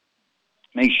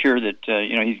make sure that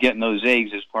he's getting those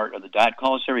eggs as part of the diet.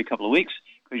 Call us every couple of weeks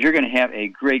because you're going to have a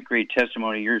great, great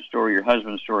testimony. Your story, your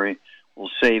husband's story, will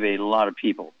save a lot of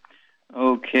people.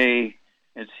 Okay,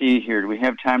 let's see here. Do we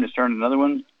have time to start another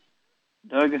one,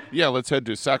 Doug? Yeah, let's head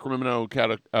to Sacramento,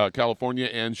 California.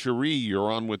 And Cherie, you're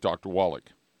on with Dr.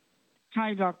 Wallach.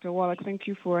 Hi, Dr. Wallach. Thank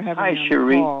you for having me on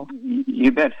Cherie. the call.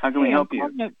 You bet. How can we help you?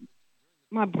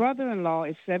 My brother-in-law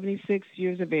is 76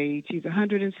 years of age. He's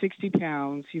 160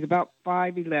 pounds. He's about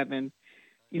 5'11".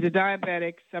 He's a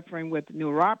diabetic suffering with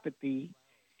neuropathy.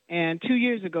 And 2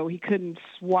 years ago, he couldn't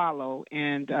swallow,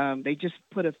 and they just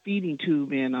put a feeding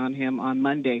tube in on him on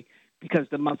Monday because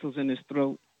the muscles in his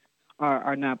throat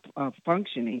are not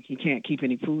functioning. He can't keep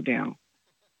any food down.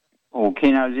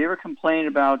 Okay. Now, has he ever complained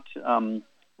about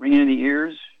ringing in the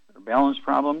ears or balance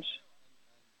problems?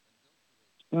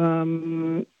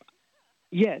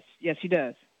 Yes, he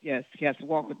does. Yes, he has to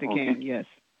walk with the cane, yes.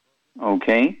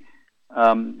 Okay.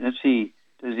 Let's see.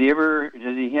 Does he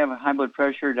have a high blood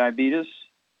pressure or diabetes?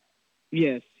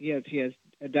 Yes, he has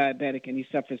a diabetic, and he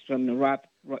suffers from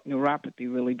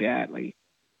neuropathy really badly.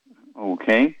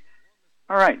 Okay.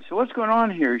 All right, so what's going on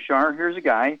here, Shar? Here's a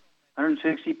guy,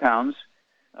 160 pounds.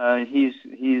 He's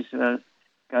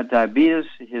got diabetes.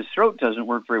 His throat doesn't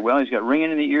work very well. He's got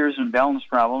ringing in the ears and balance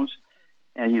problems,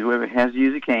 and he has to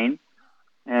use a cane.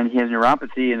 And he has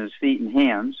neuropathy in his feet and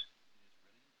hands.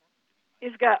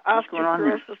 He's got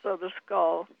osteoporosis of the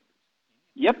skull.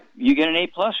 Yep, you get an A+,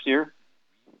 dear.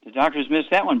 The doctors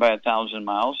missed that one by 1,000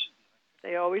 miles.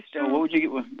 They always do. So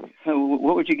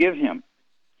what would you give him?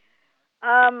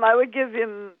 I would give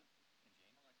him.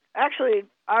 Actually,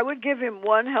 I would give him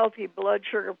one healthy blood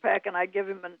sugar pack, and I'd give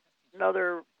him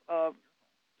another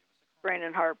brain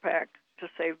and heart pack to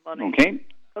save money. Okay.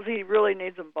 Because he really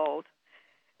needs them both.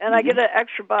 And I get an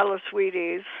extra bottle of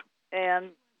Sweeties and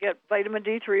get vitamin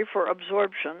D3 for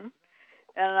absorption.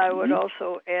 And I would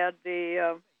also add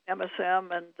the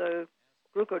MSM and the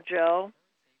glucogel.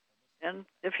 And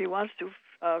if he wants to,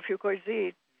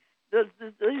 Fucoid-Z.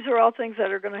 These are all things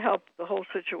that are going to help the whole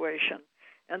situation.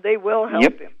 And they will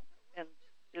help him. And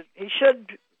he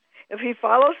should, if he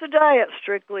follows the diet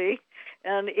strictly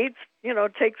and eats,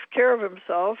 takes care of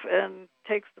himself and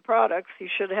takes the products, he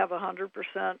should have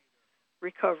 100%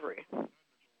 recovery.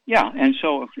 Yeah, and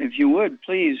so if you would,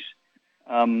 please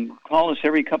call us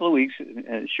every couple of weeks,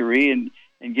 Cherie, and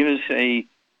give us a,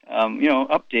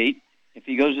 update. If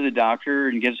he goes to the doctor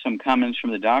and gets some comments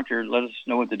from the doctor, let us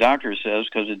know what the doctor says,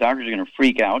 because the doctor's going to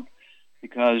freak out,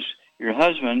 because your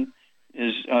husband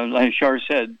is, like Char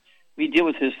said, we deal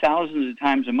with this thousands of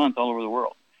times a month all over the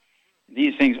world.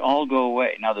 These things all go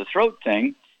away. Now, the throat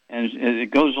thing, and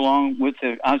it goes along with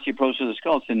the osteoporosis of the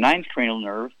skull. It's the ninth cranial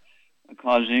nerve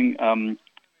causing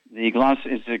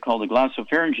it's called the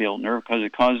glossopharyngeal nerve, because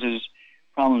it causes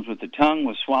problems with the tongue,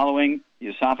 with swallowing, the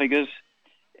esophagus,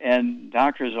 and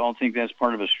doctors all think that's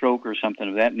part of a stroke or something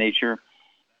of that nature.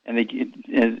 And they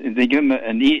give him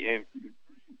a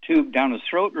tube down his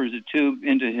throat, or is it tube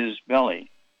into his belly?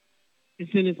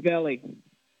 It's in his belly.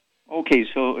 Okay,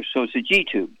 so it's a G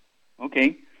tube.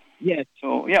 Okay. Yes.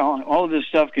 So, yeah, all of this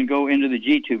stuff can go into the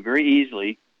G tube very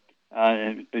easily.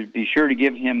 Be sure to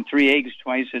give him 3 eggs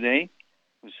twice a day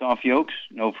with soft yolks,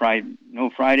 no fried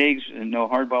eggs, and no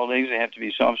hard-boiled eggs. They have to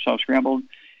be soft scrambled.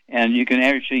 And you can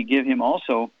actually give him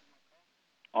also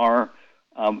our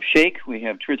shake. We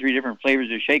have 2 or 3 different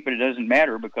flavors of shake, but it doesn't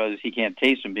matter because he can't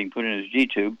taste them being put in his G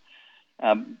tube.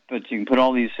 But you can put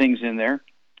all these things in there.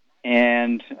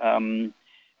 And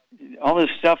all this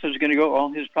stuff is going to go,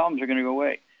 all his problems are going to go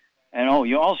away. And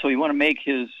you want to make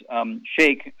his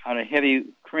shake out of heavy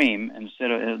cream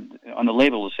instead of, on the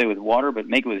label it'll say with water, but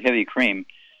make it with heavy cream.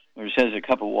 Where it says a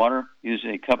cup of water, use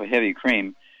a cup of heavy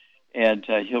cream, and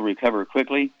he'll recover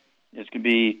quickly. It's going to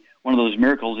be one of those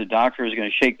miracles. The doctor is going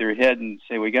to shake their head and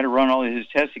say, we got to run all of his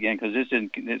tests again because this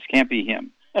can't be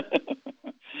him.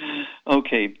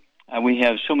 Okay. We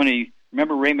have so many.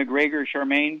 Remember Ray McGregor,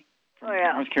 Charmaine? Oh,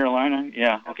 yeah. North Carolina?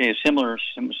 Yeah. Okay, a similar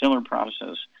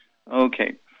process.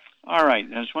 Okay. All right.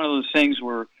 That's one of those things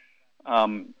where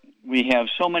we have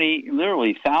so many,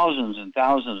 literally thousands and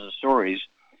thousands of stories,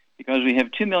 because we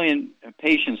have 2 million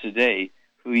patients a day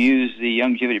who use the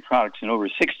Youngevity products in over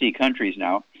 60 countries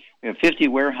now. We have 50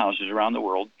 warehouses around the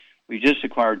world. We just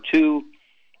acquired 2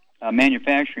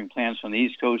 manufacturing plants on the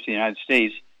East Coast of the United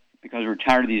States because we're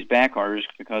tired of these back orders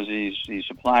because these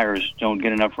suppliers don't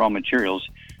get enough raw materials.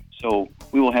 So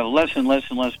we will have less and less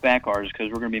and less back orders because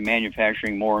we're going to be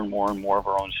manufacturing more and more and more of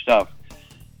our own stuff.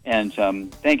 And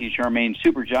thank you, Charmaine.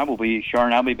 Super job. Char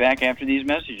and I'll be back after these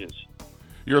messages.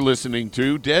 You're listening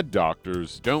to Dead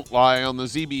Doctors Don't Lie on the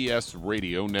ZBS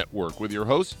Radio Network with your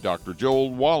host, Dr.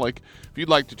 Joel Wallach. If you'd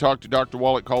like to talk to Dr.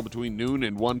 Wallach, call between noon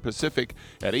and 1 Pacific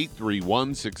at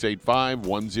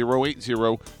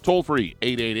 831-685-1080, toll free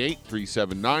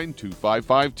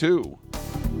 888-379-2552.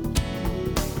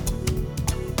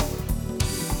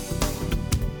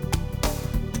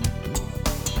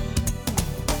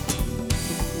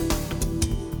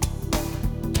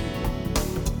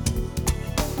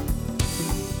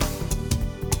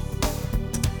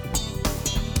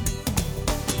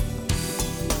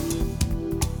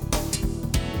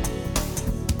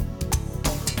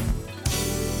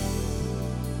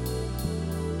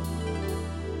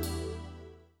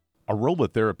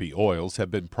 Aromatherapy oils have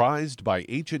been prized by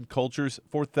ancient cultures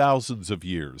for thousands of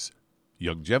years.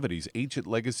 Youngevity's ancient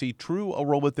legacy, True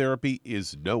Aromatherapy,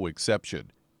 is no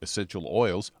exception. Essential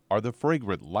oils are the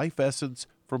fragrant life essence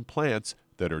from plants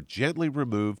that are gently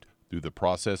removed through the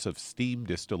process of steam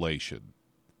distillation.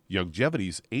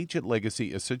 Youngevity's ancient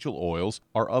legacy essential oils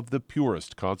are of the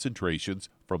purest concentrations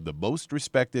from the most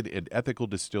respected and ethical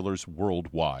distillers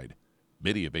worldwide.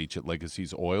 Many of Ancient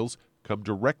Legacy's oils come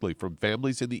directly from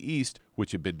families in the East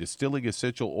which have been distilling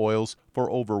essential oils for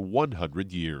over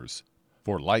 100 years.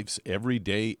 For life's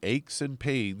everyday aches and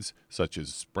pains, such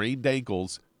as sprained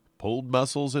ankles, pulled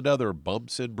muscles, and other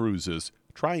bumps and bruises,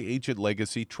 try Ancient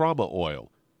Legacy Trauma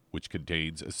Oil, which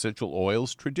contains essential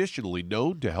oils traditionally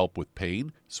known to help with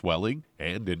pain, swelling,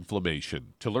 and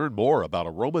inflammation. To learn more about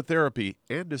aromatherapy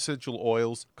and essential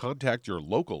oils, contact your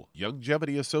local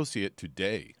Youngevity associate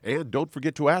today. And don't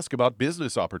forget to ask about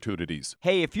business opportunities.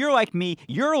 Hey, if you're like me,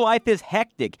 your life is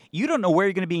hectic. You don't know where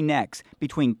you're going to be next.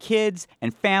 Between kids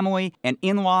and family and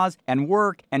in-laws and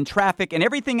work and traffic and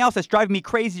everything else that's driving me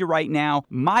crazy right now,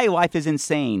 my life is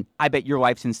insane. I bet your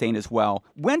life's insane as well.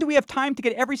 When do we have time to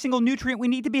get every single nutrient we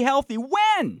need to be healthy?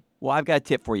 When? Well, I've got a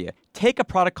tip for you. Take a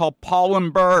product called Pollen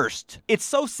Burst. It's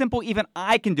so simple, even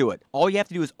I can do it. All you have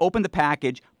to do is open the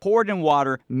package, pour it in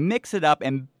water, mix it up,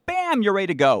 and bam, you're ready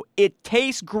to go. It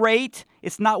tastes great.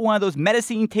 It's not one of those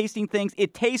medicine tasting things.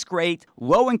 It tastes great,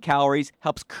 low in calories,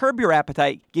 helps curb your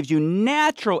appetite, gives you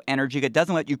natural energy that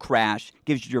doesn't let you crash,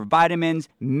 gives you your vitamins,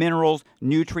 minerals,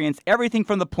 nutrients, everything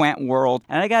from the plant world.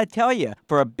 And I got to tell you,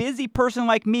 for a busy person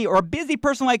like me or a busy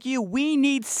person like you, we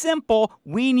need simple,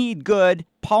 we need good.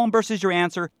 Pollen Burst is your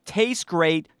answer. Tastes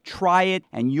great. Try it,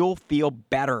 and you'll feel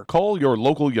better. Call your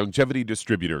local Youngevity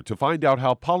distributor to find out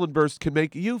how Pollen Burst can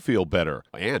make you feel better.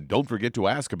 And don't forget to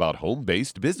ask about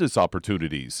home-based business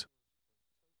opportunities.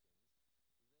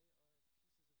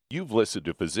 You've listened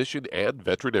to physician and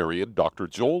veterinarian Dr.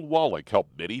 Joel Wallach help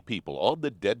many people on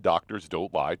the Dead Doctors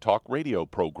Don't Lie talk radio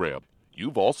program.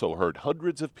 You've also heard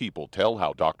hundreds of people tell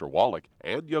how Dr. Wallach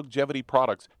and Youngevity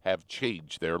products have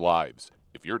changed their lives.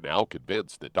 If you're now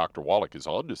convinced that Dr. Wallach is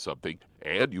onto something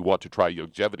and you want to try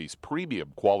Youngevity's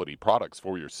premium quality products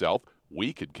for yourself,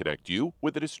 we can connect you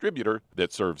with a distributor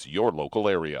that serves your local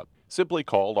area. Simply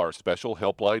call our special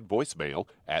helpline voicemail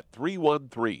at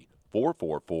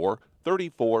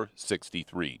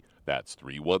 313-444-3463. That's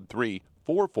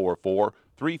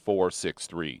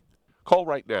 313-444-3463. Call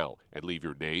right now and leave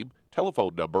your name,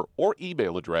 telephone number, or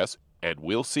email address, and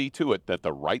we'll see to it that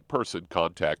the right person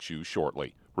contacts you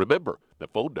shortly. Remember, the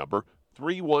phone number,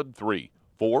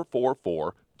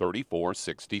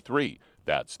 313-444-3463.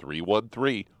 That's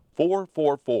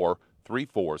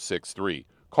 313-444-3463.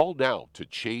 Call now to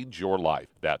change your life.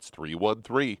 That's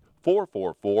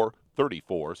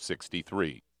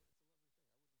 313-444-3463.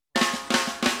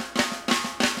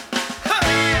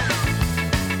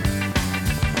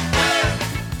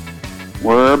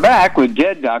 We're back with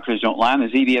Dead Doctors Don't Lie on the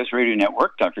ZBS Radio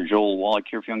Network. Dr. Joel Wallach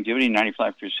here for Youngevity,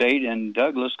 95 Crusade. And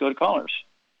Doug, let's go to callers.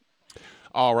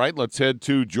 All right, let's head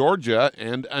to Georgia.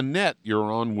 And Annette,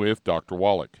 you're on with Dr.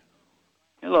 Wallach.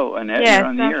 Hello, Annette. Yes, you're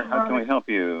on the Dr. air. How can we help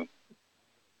you?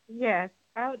 Yes,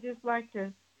 I would just like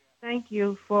to thank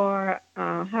you for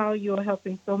how you're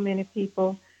helping so many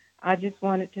people. I just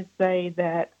wanted to say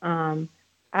that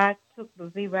I took the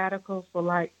Z-Radicals for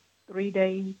like 3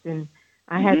 days, and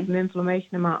I had some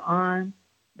inflammation in my arm.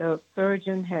 The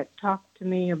surgeon had talked to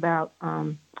me about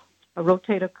a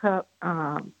rotator cuff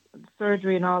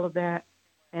surgery and all of that,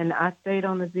 and I stayed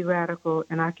on the Z-Radical,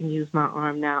 and I can use my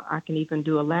arm now. I can even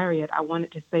do a lariat. I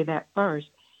wanted to say that first.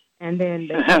 And then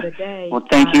the other day... Well,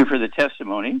 thank you for the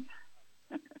testimony.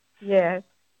 Yes.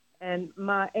 And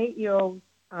my 8-year-old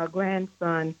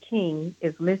grandson, King,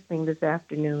 is listening this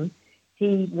afternoon.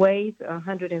 He weighs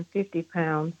 150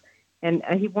 pounds. And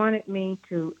he wanted me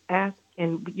to ask,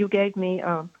 and you gave me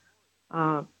a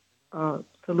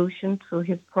solution to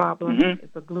his problem.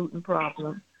 It's a gluten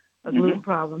problem. Gluten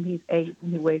problem. He's 8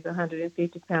 and he weighs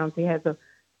 150 pounds. He has a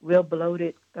real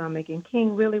bloated stomach, and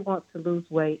King really wants to lose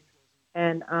weight.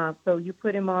 And so you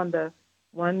put him on the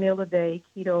 1 meal a day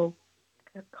keto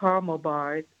caramel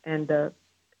bars and the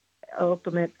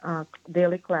ultimate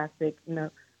daily classic,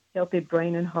 healthy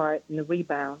brain and heart and the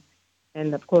rebound.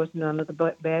 And, of course, none of the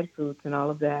bad foods and all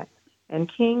of that.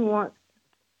 And King wants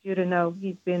you to know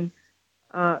he's been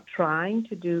trying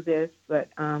to do this, but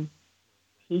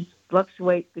he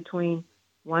fluctuates between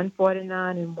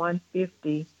 149 and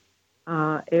 150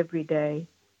 every day.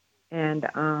 And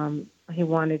he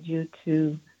wanted you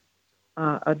to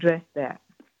address that.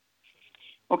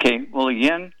 Okay. Well,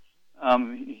 again,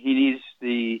 he needs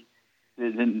the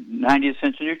 90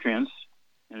 essential nutrients.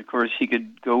 And, of course, he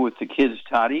could go with the Kids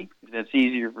Toddy, if that's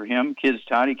easier for him. Kids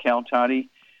Toddy, Cal Toddy,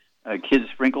 Kids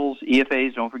Sprinkles,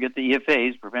 EFAs. Don't forget the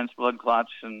EFAs, prevents blood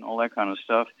clots and all that kind of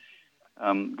stuff.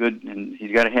 Good. And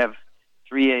he's got to have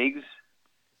 3 eggs.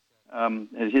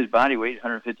 At his body weight,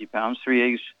 150 pounds,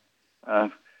 3 eggs a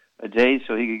day.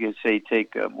 So he could,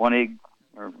 take 1 egg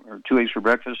or 2 eggs for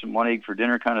breakfast and 1 egg for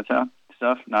dinner kind of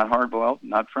stuff, not hard-boiled,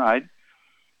 not fried,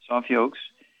 soft yolks.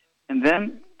 And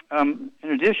then... in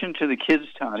addition to the Kids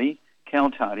Toddy, Cal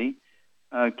Toddy,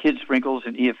 Kids Sprinkles,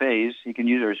 and EFAs, he can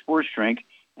use our sports drink.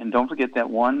 And don't forget that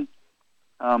 1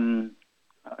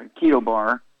 keto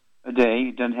bar a day.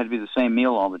 It doesn't have to be the same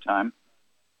meal all the time.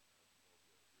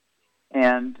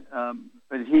 And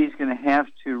but he's going to have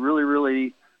to really,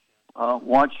 really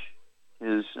watch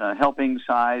his helping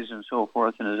size and so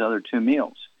forth in his other 2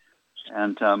 meals.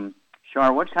 And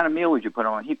Shar, what kind of meal would you put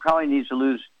on? He probably needs to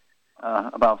lose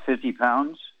about 50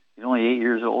 pounds. He's only 8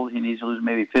 years old. He needs to lose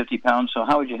maybe 50 pounds. So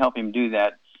how would you help him do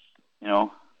that?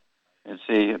 Let's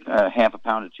say half a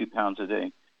pound to 2 pounds a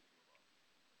day.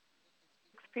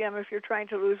 6 p.m. if you're trying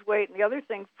to lose weight. And the other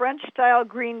thing, French-style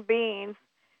green beans,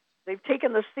 they've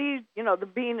taken the seed, the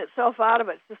bean itself out of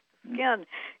it. It's just the skin.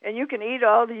 And you can eat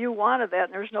all that you want of that,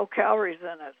 and there's no calories in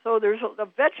it. So the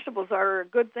vegetables are a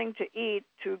good thing to eat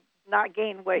to not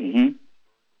gain weight. Mm-hmm.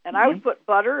 And I would put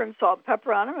butter and salt and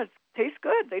pepper on them. It tastes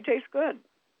good. They taste good.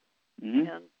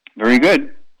 Mm-hmm. Very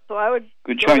good. So I would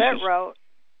good go choices. that route.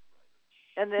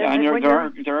 And then and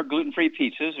there are gluten-free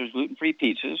pizzas. There's gluten-free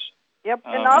pizzas. Yep.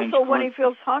 And also when he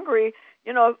feels hungry,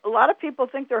 a lot of people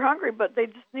think they're hungry, but they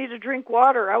just need to drink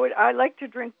water. I like to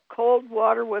drink cold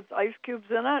water with ice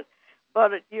cubes in it,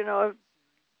 but you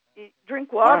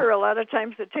drink water a lot of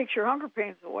times it takes your hunger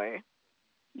pains away.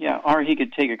 Yeah, or he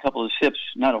could take a couple of sips,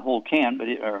 not a whole can,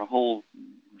 or a whole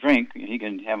drink. He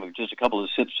can have just a couple of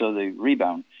sips so they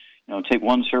rebound. Take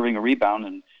 1 serving of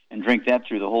Rebound and drink that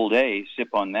through the whole day. Sip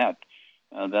on that.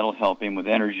 That'll help him with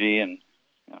energy and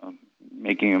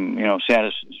making him,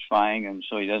 satisfying, and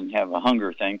so he doesn't have a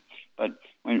hunger thing. But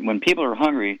when people are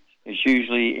hungry, it's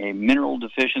usually a mineral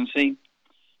deficiency.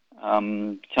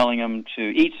 Telling him to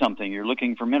eat something, you're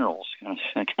looking for minerals,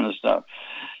 that kind of stuff.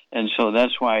 And so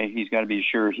that's why he's got to be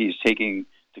sure he's taking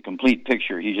the complete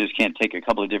picture. He just can't take a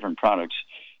couple of different products.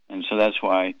 And so that's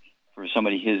why for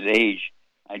somebody his age,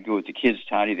 I'd go with the Kids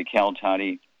Toddy, the Cal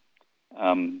Toddy,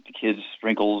 the Kids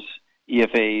Sprinkles,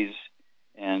 EFAs,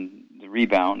 and the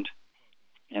Rebound,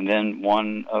 and then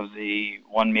one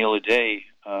meal a day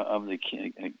of the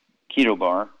keto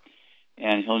bar.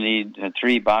 And he'll need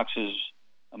 3 boxes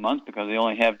a month because they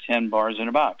only have 10 bars in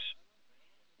a box.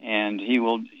 And he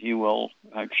will.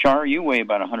 Shar, you weigh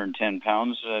about 110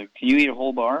 pounds. Can you eat a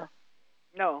whole bar?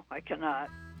 No, I cannot.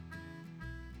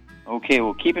 Okay,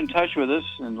 well, keep in touch with us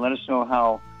and let us know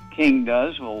how King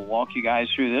does. We'll walk you guys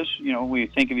through this. We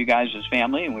think of you guys as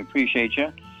family, and we appreciate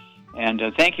you. And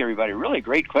thank you, everybody. Really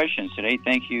great questions today.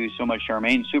 Thank you so much,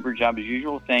 Charmaine. Super job as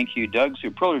usual. Thank you, Doug.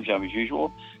 Superlative job as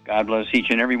usual. God bless each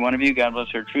and every one of you. God bless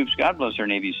our troops. God bless our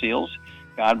Navy SEALs.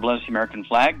 God bless the American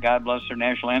flag. God bless our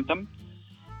national anthem.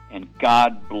 And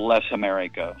God bless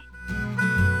America.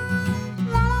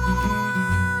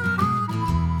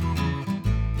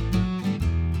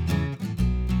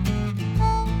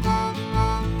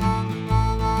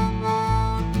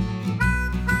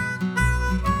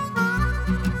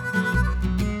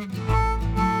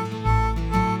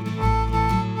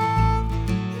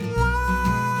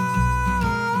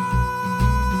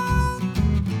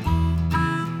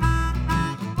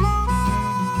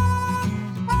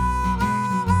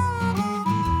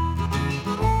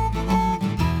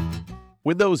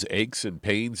 When those aches and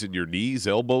pains in your knees,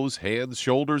 elbows, hands,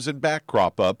 shoulders, and back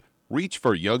crop up, reach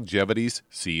for Youngevity's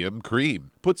CM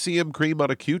Cream. Put CM Cream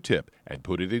on a Q-tip and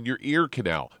put it in your ear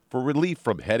canal for relief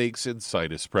from headaches and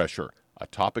sinus pressure. A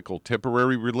topical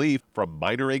temporary relief from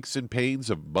minor aches and pains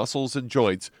of muscles and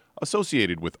joints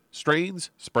associated with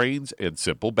strains, sprains, and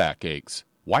simple backaches.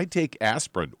 Why take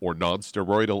aspirin or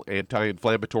non-steroidal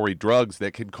anti-inflammatory drugs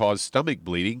that can cause stomach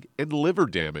bleeding and liver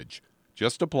damage?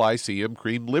 Just apply CM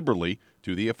Cream liberally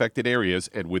to the affected areas,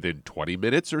 and within 20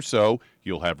 minutes or so,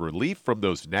 you'll have relief from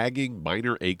those nagging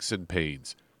minor aches and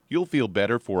pains. You'll feel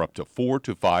better for up to 4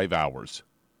 to 5 hours.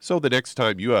 So the next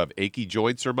time you have achy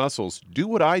joints or muscles, do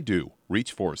what I do.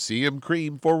 Reach for CM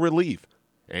Cream for relief.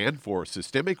 And for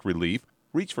systemic relief,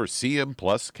 reach for CM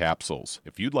Plus capsules.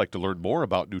 If you'd like to learn more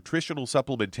about nutritional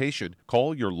supplementation,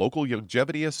 call your local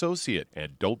Youngevity associate.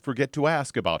 And don't forget to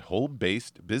ask about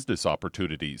home-based business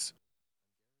opportunities.